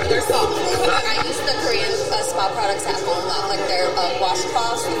 They're soft. I use the Korean spa products at home, their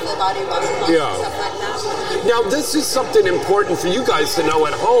washcloths, full body washcloths, Yeah. and stuff like that. Now, this is something important for you guys to know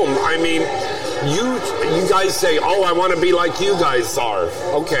at home. I mean, you guys say, oh, I want to be like you guys are.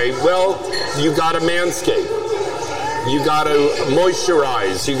 Okay, well, you got to manscape. You got to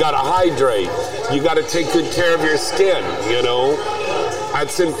moisturize. You got to hydrate. You got to take good care of your skin,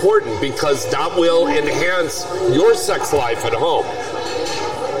 That's important because that will enhance your sex life at home.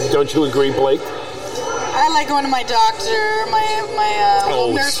 Don't you agree, Blake? I like going to my doctor, my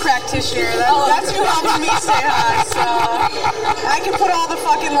nurse practitioner. That's who helps me stay hot. So I can put all the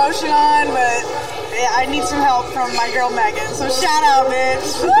fucking lotion on, but I need some help from my girl Megan. So shout out,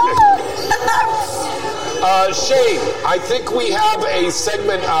 bitch. Shane, I think we have a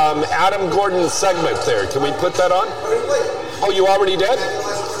segment, Adam Gordon's segment there. Can we put that on? Oh, you already did?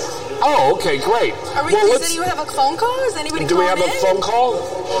 Oh, okay, great. You said you have a phone call? Is anybody Do we have a phone call?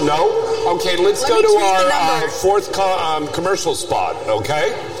 No? Okay, let's go to our fourth commercial spot,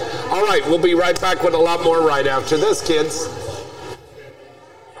 okay? All right, we'll be right back with a lot more right after this, kids.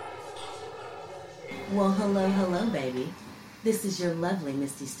 Well, hello, baby. This is your lovely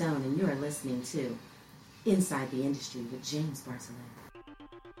Misty Stone, and you're listening to Inside the Industry with James Bartholet.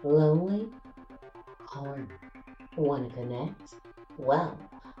 Lonely? Or want to connect? Well,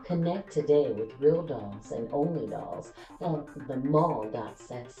 connect today with real dolls and only dolls at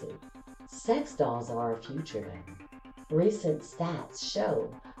themall.sexy. Sex dolls are our future, baby. Recent stats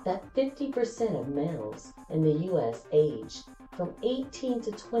show that 50% of males in the U.S. aged from 18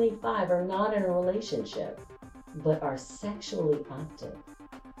 to 25 are not in a relationship, but are sexually active.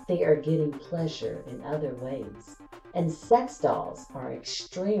 They are getting pleasure in other ways, and sex dolls are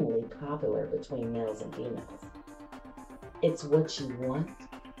extremely popular between males and females. It's what you want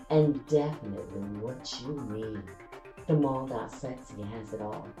and definitely what you need. The mall.sexy has it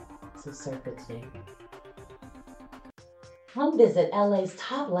all, so surf it today. Come visit LA's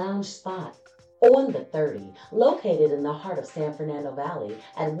top lounge spot, On the 30, located in the heart of San Fernando Valley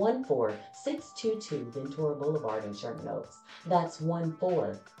at 14622 Ventura Boulevard in Sherman Oaks. That's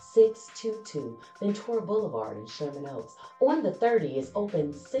 14622 Ventura Boulevard in Sherman Oaks. On the 30 is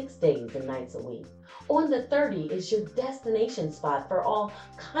open 6 days and nights a week. On the 30 is your destination spot for all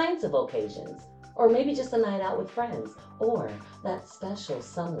kinds of occasions, or maybe just a night out with friends, or that special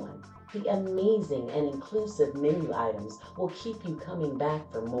someone. The amazing and inclusive menu items will keep you coming back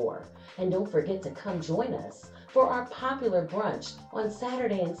for more. And don't forget to come join us for our popular brunch on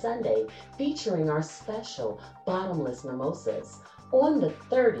Saturday and Sunday, featuring our special bottomless mimosas. On the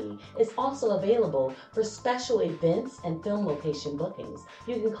 30 is also available for special events and film location bookings.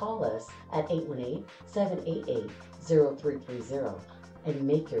 You can call us at 818-788-0330 and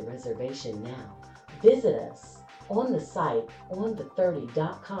make your reservation now. Visit us on the site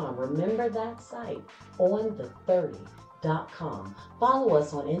onthe30.com. Remember that site, onthe30.com. Follow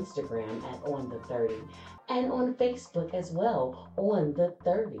us on Instagram at onthe30 and on Facebook as well, On the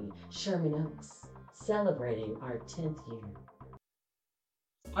 30 Sherman Oaks, celebrating our 10th year.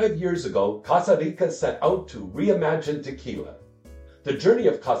 5 years ago, Casa Rica set out to reimagine tequila. The journey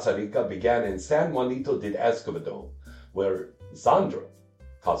of Casa Rica began in San Juanito de Escobedo, where Sandro,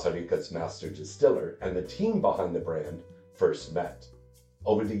 Casa Rica's master distiller, and the team behind the brand first met.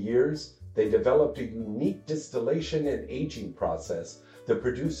 Over the years, they developed a unique distillation and aging process that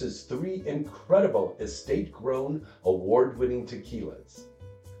produces 3 incredible estate-grown, award-winning tequilas.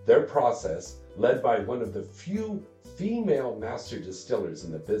 Their process, led by one of the few female master distillers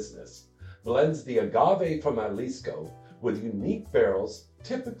in the business, blends the agave from Jalisco with unique barrels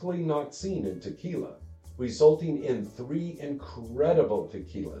typically not seen in tequila, resulting in 3 incredible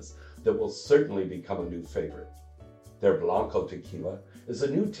tequilas that will certainly become a new favorite. Their Blanco tequila is a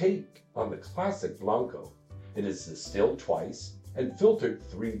new take on the classic Blanco. It is distilled twice and filtered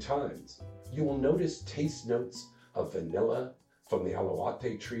 3 times. You will notice taste notes of vanilla from the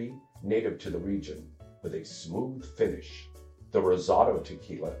aloate tree native to the region, with a smooth finish. The Rosado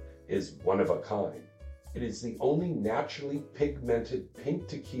tequila is one of a kind. It is the only naturally pigmented pink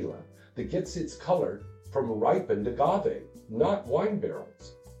tequila that gets its color from ripened agave, not wine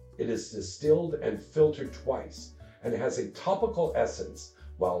barrels. It is distilled and filtered twice and has a topical essence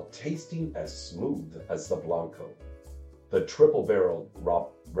while tasting as smooth as the Blanco. The triple-barreled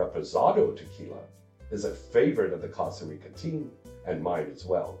Reposado tequila is a favorite of the Casa Rica team and mine as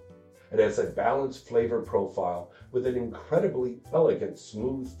well. It has a balanced flavor profile with an incredibly elegant,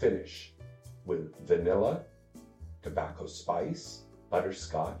 smooth finish with vanilla, tobacco spice,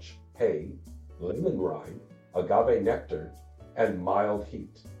 butterscotch, hay, lemon rind, agave nectar, and mild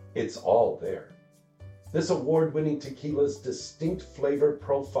heat. It's all there. This award-winning tequila's distinct flavor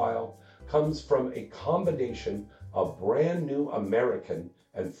profile comes from a combination of brand new American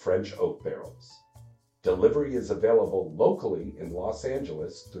and French oak barrels. Delivery is available locally in Los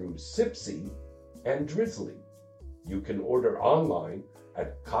Angeles through Sipsy and Drizzly. You can order online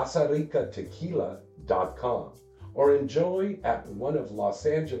at CasaRicaTequila.com or enjoy at one of Los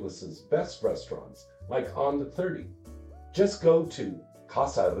Angeles' best restaurants like On the 30. Just go to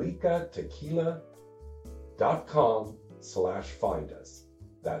CasaRicaTequila.com/find us.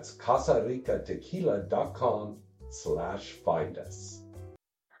 That's CasaRicaTequila.com/find us.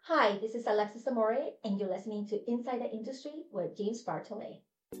 Hi, this is Alexis Amore, and you're listening to Inside the Industry with James Bartholet.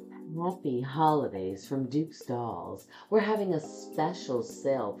 Happy holidays from Duke's Dolls. We're having a special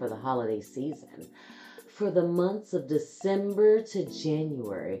sale for the holiday season. For the months of December to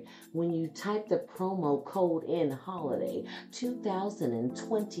January, when you type the promo code in HOLIDAY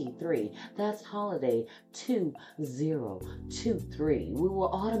 2023, that's HOLIDAY 2023, we will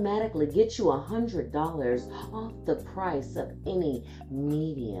automatically get you $100 off the price of any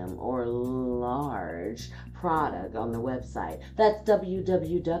medium or large product on the website. That's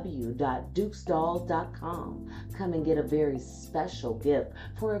www.dukesdoll.com. Come and get a very special gift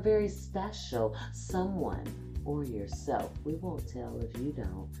for a very special someone or yourself. We won't tell if you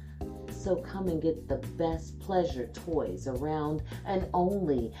don't. So come and get the best pleasure toys around and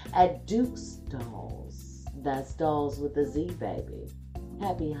only at Duke's Dolls. That's dolls with a Z, baby.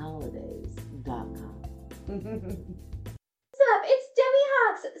 HappyHolidays.com. What's up? It's Demi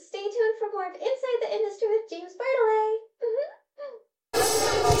Hawks. Stay tuned for more of Inside the Industry with James Bartholet.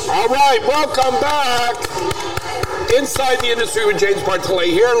 All right, welcome back. Inside the Industry with James Bartholet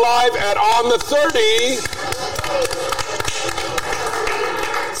here live at On the 30.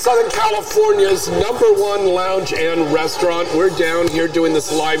 Southern California's #1 lounge and restaurant. We're down here doing this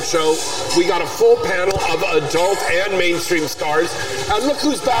live show. We got a full panel of adult and mainstream stars. And look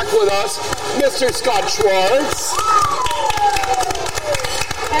who's back with us, Mr. Scott Schwartz.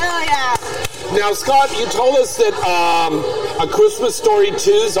 Hell yeah. Now, Scott, you told us that A Christmas Story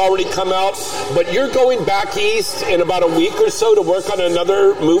 2's already come out, but you're going back east in about a week or so to work on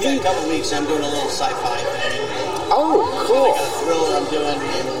another movie? Yeah, a couple weeks. I'm doing a little sci-fi thing. Oh, cool. I got a thriller I'm doing in,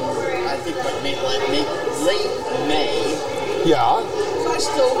 I think, late May. Yeah. So I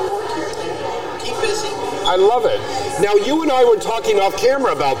still work here and there. Keep busy. I love it. Now, you and I were talking off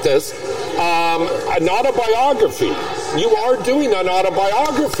camera about this. An autobiography. You are doing an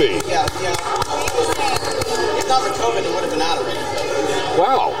autobiography. Yeah. If not for COVID, it would have been out already.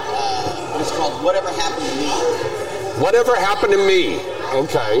 Wow. It's called Whatever Happened to Me. Whatever happened to me?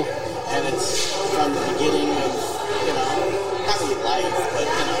 Okay. And it's from the beginning of, not really life, but,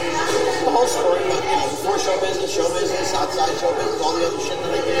 the whole story. But, before show business, outside show business, all the other shit that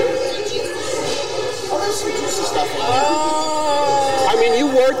I did. Oh, there's some juicy stuff in there. I mean, you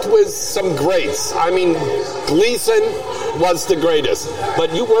worked with some greats. I mean, Gleason was the greatest.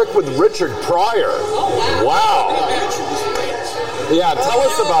 But you worked with Richard Pryor. Oh, wow. Yeah, Richard was the greatest. Yeah, tell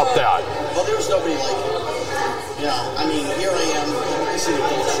us about that. Well, there was nobody like him. I mean, here I am, listening to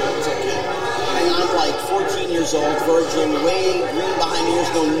the show, it's okay. And I'm like 14 years old, virgin, way green behind the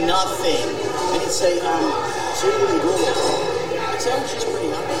ears, know nothing. And he'd say, so you're the girl with her? I'd say, oh, she's pretty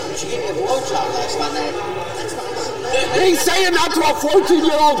young. She gave me a blowjob last night. And I'm like, that's nice. He's saying that to a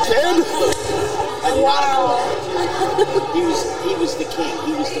 14-year-old kid? Wow. He was the king.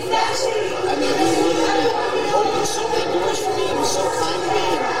 He was the best. I mean, he literally opened so many doors for me. He was so kind to me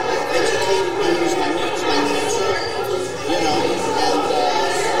and educated me. He was my teacher, and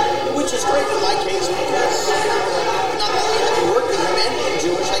which is great in my case because not only have I worked with him and being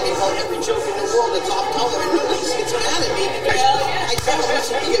Jewish, I can tell every joke in the world that's off color and nobody gets mad at me because I tell him,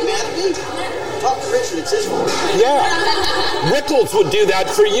 listen, you get mad at me? Talk to Richard, it's his fault. Yeah. Rickles would do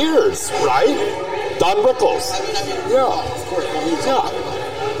that for years, right? Don Rickles. I mean, yeah. Of course, well, he's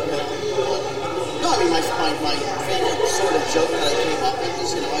no, I mean, my favorite sort of joke that I came up with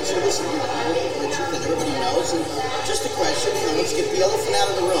is, I said, listen, Richard, that everybody knows, and just a question, let's get the elephant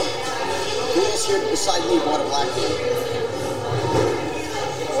out of the room. Who else here besides me bought a black man?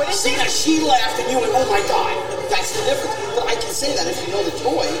 See, now she laughed and you went, oh my God, that's the difference. But I can say that if you know the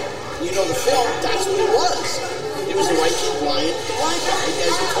toy, you know the film, that's what it was. It was the white kid blind, the black guy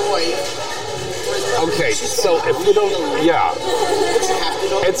as the toy. Okay, so if you don't, yeah.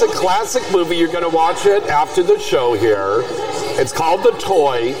 It's a classic movie. You're going to watch it after the show here. It's called The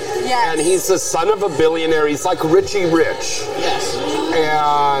Toy. Yes. And he's the son of a billionaire. He's like Richie Rich. Yes.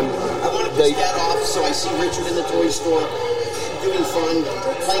 And I want to piss that off, so I see Richard in the toy store doing fun,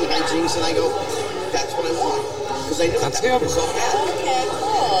 playing hijinks, and I go, that's what I want. Because I knew that's him. So okay,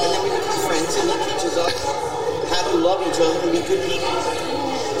 cool. And then we become friends, and he teaches us how to love each other and be good people.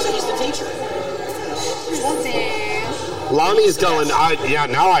 So he's the teacher. Loni's going,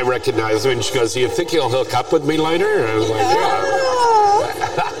 now I recognize him. And she goes, do you think he'll hook up with me later? And I was like,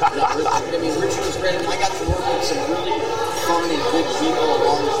 I mean, Richard was great. I got to work with some really fun and good people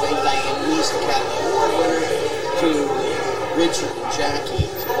along the way. Diane Lee's Academy Award winner, to Richard and Jackie,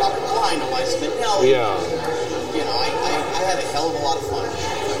 to Robert Klein, Eliza Minnelli. Yeah. I had a hell of a lot of fun.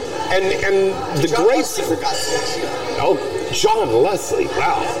 And the John great... Leslie, for God's sakes, Oh, John Leslie.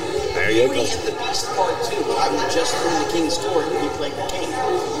 Wow. There you go. Beauty and the Beast Part 2. I was just from the King's Court and he played the king.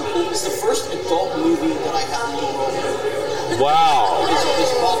 It's the first adult movie that I have to do. Wow.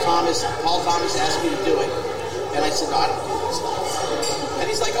 Because Paul Thomas asked me to do it. And I said, no, I don't do this.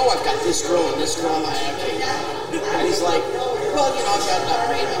 And he's like, oh, I've got this girl and this girl. I'm like, okay. And he's like, well, I've got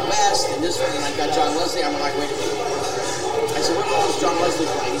Raymond West and this one, and I've got John Leslie. I'm like, wait a minute. I said, what role is John Leslie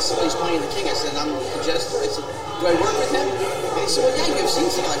playing? He said, well, he's playing the king. I said, I'm a jester. I said, do I work with him? And he said, well, yeah, you've seen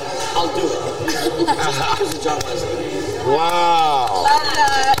something. Like, I'll do it. Just because of John Leslie. Wow.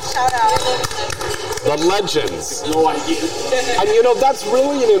 Shout out. The legends. No idea. And that's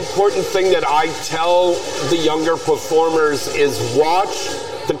really an important thing that I tell the younger performers is watch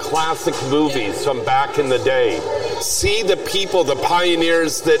the classic movies from back in the day. See the people, the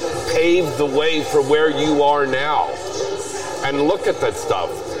pioneers that paved the way for where you are now. And look at that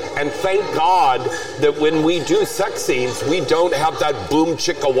stuff. And thank God that when we do sex scenes, we don't have that boom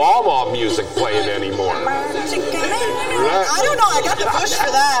chicka wah wah music playing anymore. I don't know. I got the push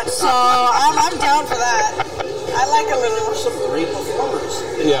for that, so I'm down for that. I like a little. There were some great performers.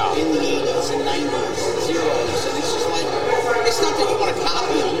 Yeah. In the 80s and 90s, zeros, and it's just like, it's not that you want to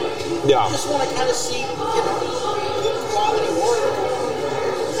copy them. Yeah. You just want to kind of see, good quality work.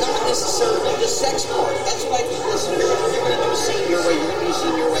 Not necessarily the sex part. That's what I think. Listen, you're going to do a scene your way, you're going to do a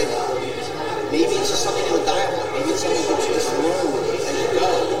scene your way. Maybe it's just something in the dialogue. Maybe it's something that you just learn as you go.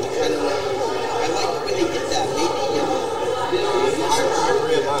 And you kind of I like the way they did that. Maybe, I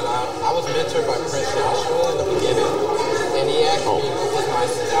realized I was mentored by Prince Joshua in the beginning, and he asked me what was my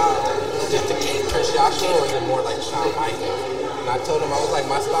style. Just the king Prince Joshua, or is it more like Shawn Michaels? And I told him, I was like,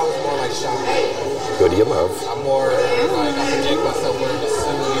 my style was more like Shawn Michaels. Good to you, love. I'm more like, I project myself wearing the suit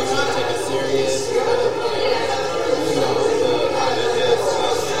and take it serious instead of like, the kind of just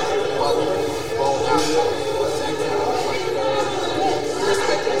blown out second. Like,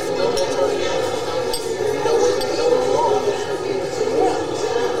 respect it, still mentoring you. Know where you're going.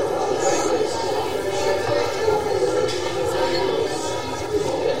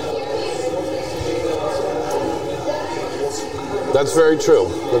 That's very true.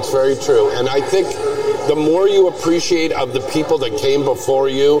 That's very true. And I think the more you appreciate of the people that came before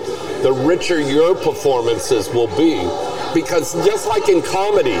you, the richer your performances will be. Because just like in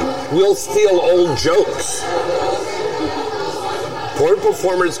comedy, we'll steal old jokes. Porn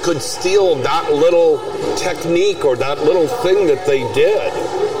performers could steal that little technique or that little thing that they did.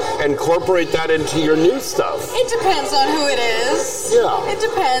 Incorporate that into your new stuff. It depends on who it is. Yeah. It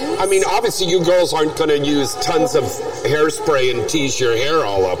depends. I mean, obviously you girls aren't going to use tons of hairspray and tease your hair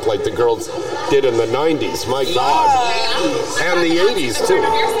all up like the girls did in the 90s. My God. And the 80s, too.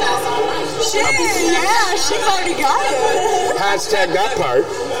 Shit, yeah, she already got it. Hashtag that part.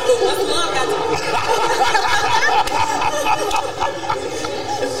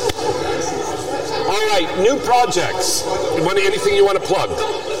 All right, new projects. Anything you want to plug?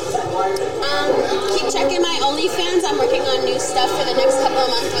 Keep checking my OnlyFans. I'm working on new stuff for the next couple of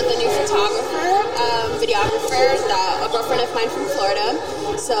months with a new photographer, videographer, a girlfriend of mine from Florida.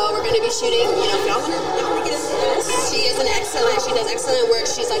 So we're going to be shooting, if y'all want to get into this, she does excellent work.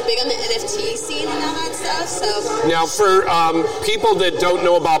 She's like big on the NFT scene and all that stuff. So now for people that don't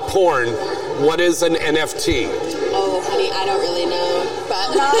know about porn, what is an NFT? Oh, honey, I don't really know.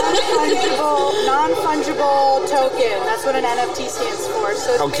 But non-fungible token. That's what an NFT stands for.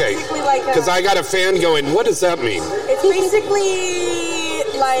 So it's basically like because I got a fan going, what does that mean? It's basically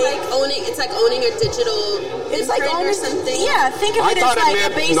like owning. It's like owning a digital. It's like owning or something. Yeah, think of it as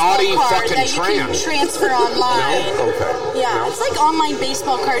like a baseball card that you can transfer online. No? Okay. Yeah, it's like online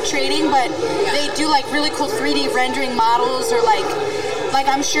baseball card trading, but they do like really cool 3D rendering models or like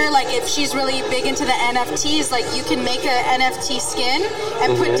I'm sure like if she's really big into the NFTs, like you can make an NFT skin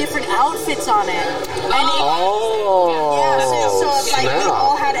and put different outfits on it. And so if like we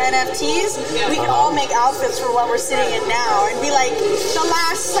all had NFTs, we could all make outfits for what we're sitting in now and be like the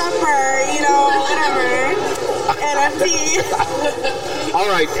Last Supper, whatever. NFT. All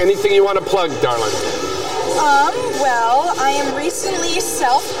right, anything you want to plug, darling? Well, I am recently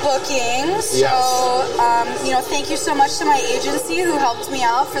self-booking, so, thank you so much to my agency who helped me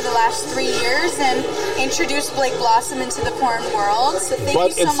out for the last 3 years and introduced Blake Blossom into the porn world, so thank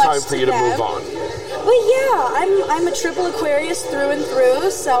you so much to them. But it's time for you to move on. Well, yeah, I'm a triple Aquarius through and through,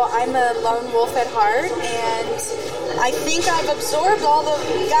 so I'm a lone wolf at heart, and I think I've absorbed all the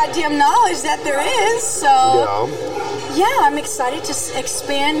goddamn knowledge that there is, so... Yeah, I'm excited to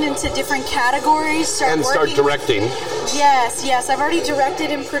expand into different categories. Start directing. Yes. I've already directed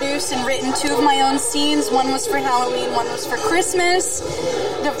and produced and written 2 of my own scenes. One was for Halloween, one was for Christmas.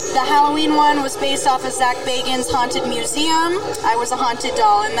 The Halloween one was based off of Zach Bagans' Haunted Museum. I was a haunted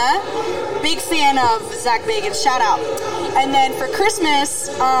doll in that. Big fan of Zach Bagans. Shout out. And then for Christmas,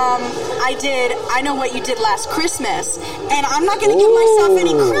 I did I Know What You Did Last Christmas. And I'm not going to give myself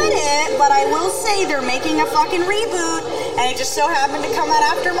any credit, but I will say they're making a fucking reboot. And it just so happened to come out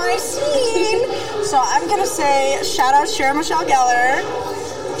after my scene. So I'm going to say, shout out Shera Michelle Gellar.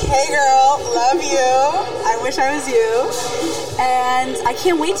 Hey girl, love you. I wish I was you. And I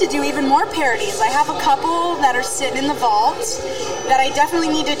can't wait to do even more parodies. I have a couple that are sitting in the vault that I definitely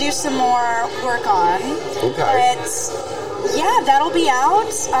need to do some more work on. Okay. But yeah, that'll be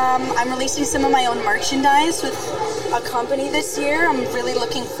out. I'm releasing some of my own merchandise with a company this year. I'm really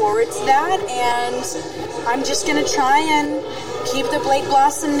looking forward to that. And I'm just going to try and keep the Blake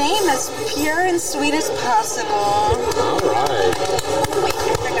Blossom name as pure and sweet as possible. All right. Wait,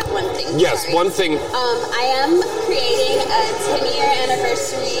 I forgot one thing. Yes, Sorry. one thing. I am creating a 10-year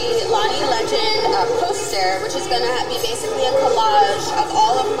anniversary Loni Legend poster, which is going to be basically a collage of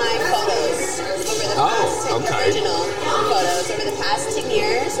all of my photos over the past 10 original photos over the past 10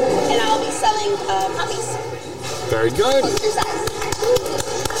 years, and I'll be selling copies. Very good. Poster size.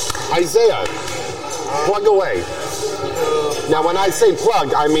 Isiah, plug away. Now, when I say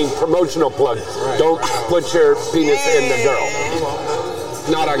plug, I mean promotional plug. Don't put your penis in the girl.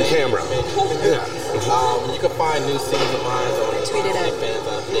 Not on camera. Yeah. You can find new scenes of mine on OnlyFans. I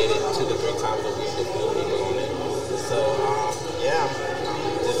updated 2 to 3 times a week with new people on it. So,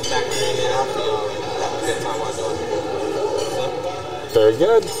 I'm just factoring it out for y'all and have a good time while doing it. Very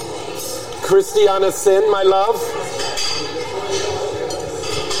good. Christiana Cinn, my love.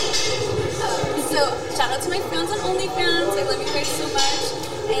 So, shout out to my friends on OnlyFans. I love you guys so much.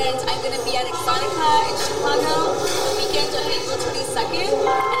 And I'm going to be at Exxxotica in Chicago the weekend of April 22nd. And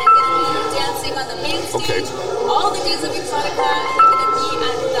I'm going to be dancing on the main stage all the days of Exxxotica. And I'm going to be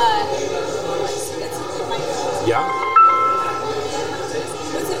at the... Yeah?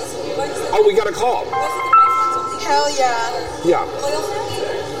 Oh, we got a call. Hell yeah. Yeah.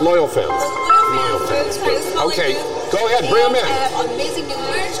 Loyal fans. Okay, go ahead, bring them in. Amazing new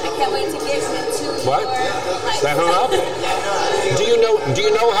merch. I can't wait to get into What? That hung up? Do you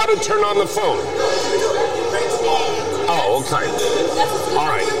know how to turn on the phone? Oh, okay.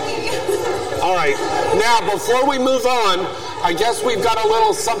 All right. Now, before we move on, I guess we've got a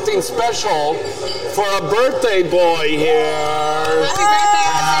little something special for a birthday boy here.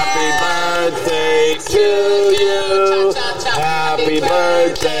 Happy birthday to you. Happy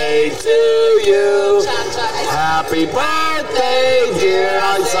birthday to you. Happy birthday, dear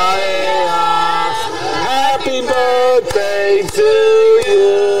Isiah. Happy birthday to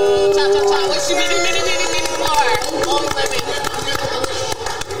you. Wish you many, many, many, many more. Long living.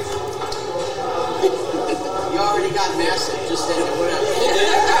 You already got massive. Just didn't work. It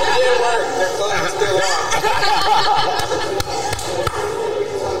didn't work. Their clock's still on.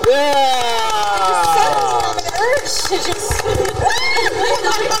 Yeah.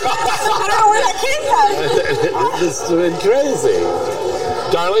 I don't know where that came from. This has been crazy.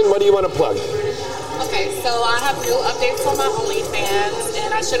 Darling, what do you want to plug? Okay, so I have new updates on my OnlyFans,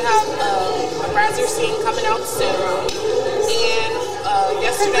 and I should have a browser scene coming out soon. And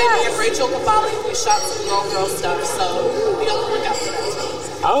yesterday, me and Rachel Cavalli, we shot some girl stuff, so be on the lookout for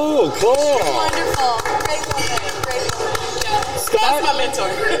that. Oh, cool. Wonderful. Great woman. Yeah. Scott? That's my mentor.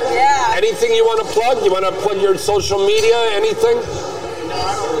 Yeah. Anything you want to plug? You want to plug your social media? Anything? No,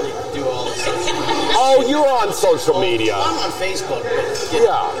 I don't really do all this stuff. Oh, you're on social media. I'm on Facebook, but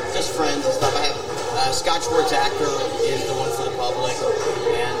just friends and stuff. I have Scott Schwartz actor is the one for the public,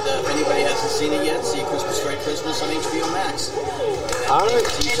 and if anybody hasn't seen it yet, see Christmas Story Christmas on HBO Max. All right,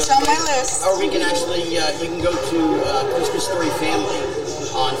 it's on my list. Or we can actually, you can go to Christmas Story Family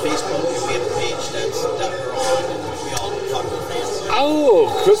on Facebook. We have a page that we're on, and we all talk to the fans. Oh,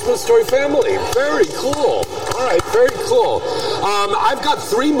 Christmas Story Family. Very cool. All right, very cool. I've got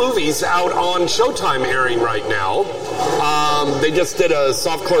 3 movies out on Showtime airing right now. They just did a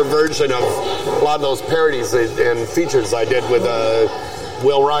softcore version of a lot of those parodies and features I did with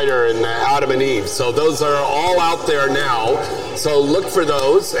Will Ryder and Adam and Eve. So those are all out there now. So look for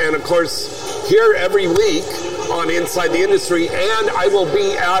those. And, of course, here every week on Inside the Industry. And I will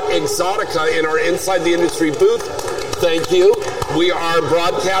be at Exxxotica in our Inside the Industry booth. Thank you. We are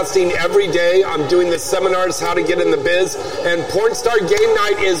broadcasting every day. I'm doing the seminars, How to Get in the Biz. And Porn Star Game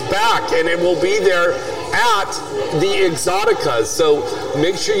Night is back, and it will be there at the Exxxotica. So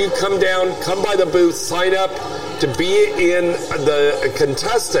make sure you come down, come by the booth, sign up to be in the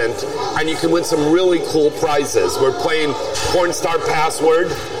contestant, and you can win some really cool prizes. We're playing Porn Star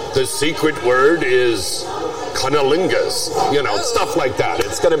Password. The secret word is cunnilingus. Stuff like that.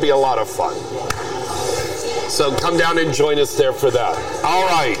 It's going to be a lot of fun. So come down and join us there for that. All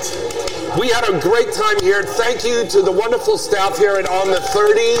right. We had a great time here. Thank you to the wonderful staff here at On the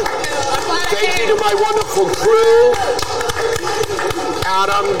 30. Thank you to my wonderful crew,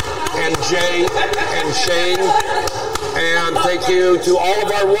 Adam and Jay and Shane. And thank you to all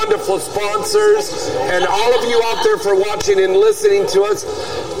of our wonderful sponsors and all of you out there for watching and listening to us.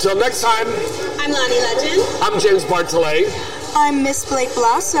 Till next time. I'm Loni Legend. I'm James Bartholet. I'm Miss Blake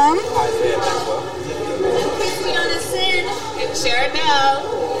Blossom. Christiana, Cinn, and Shera.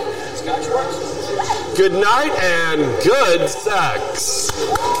 Scott Schwartz. Good night and good sex.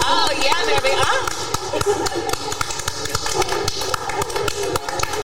 Oh, yeah, baby.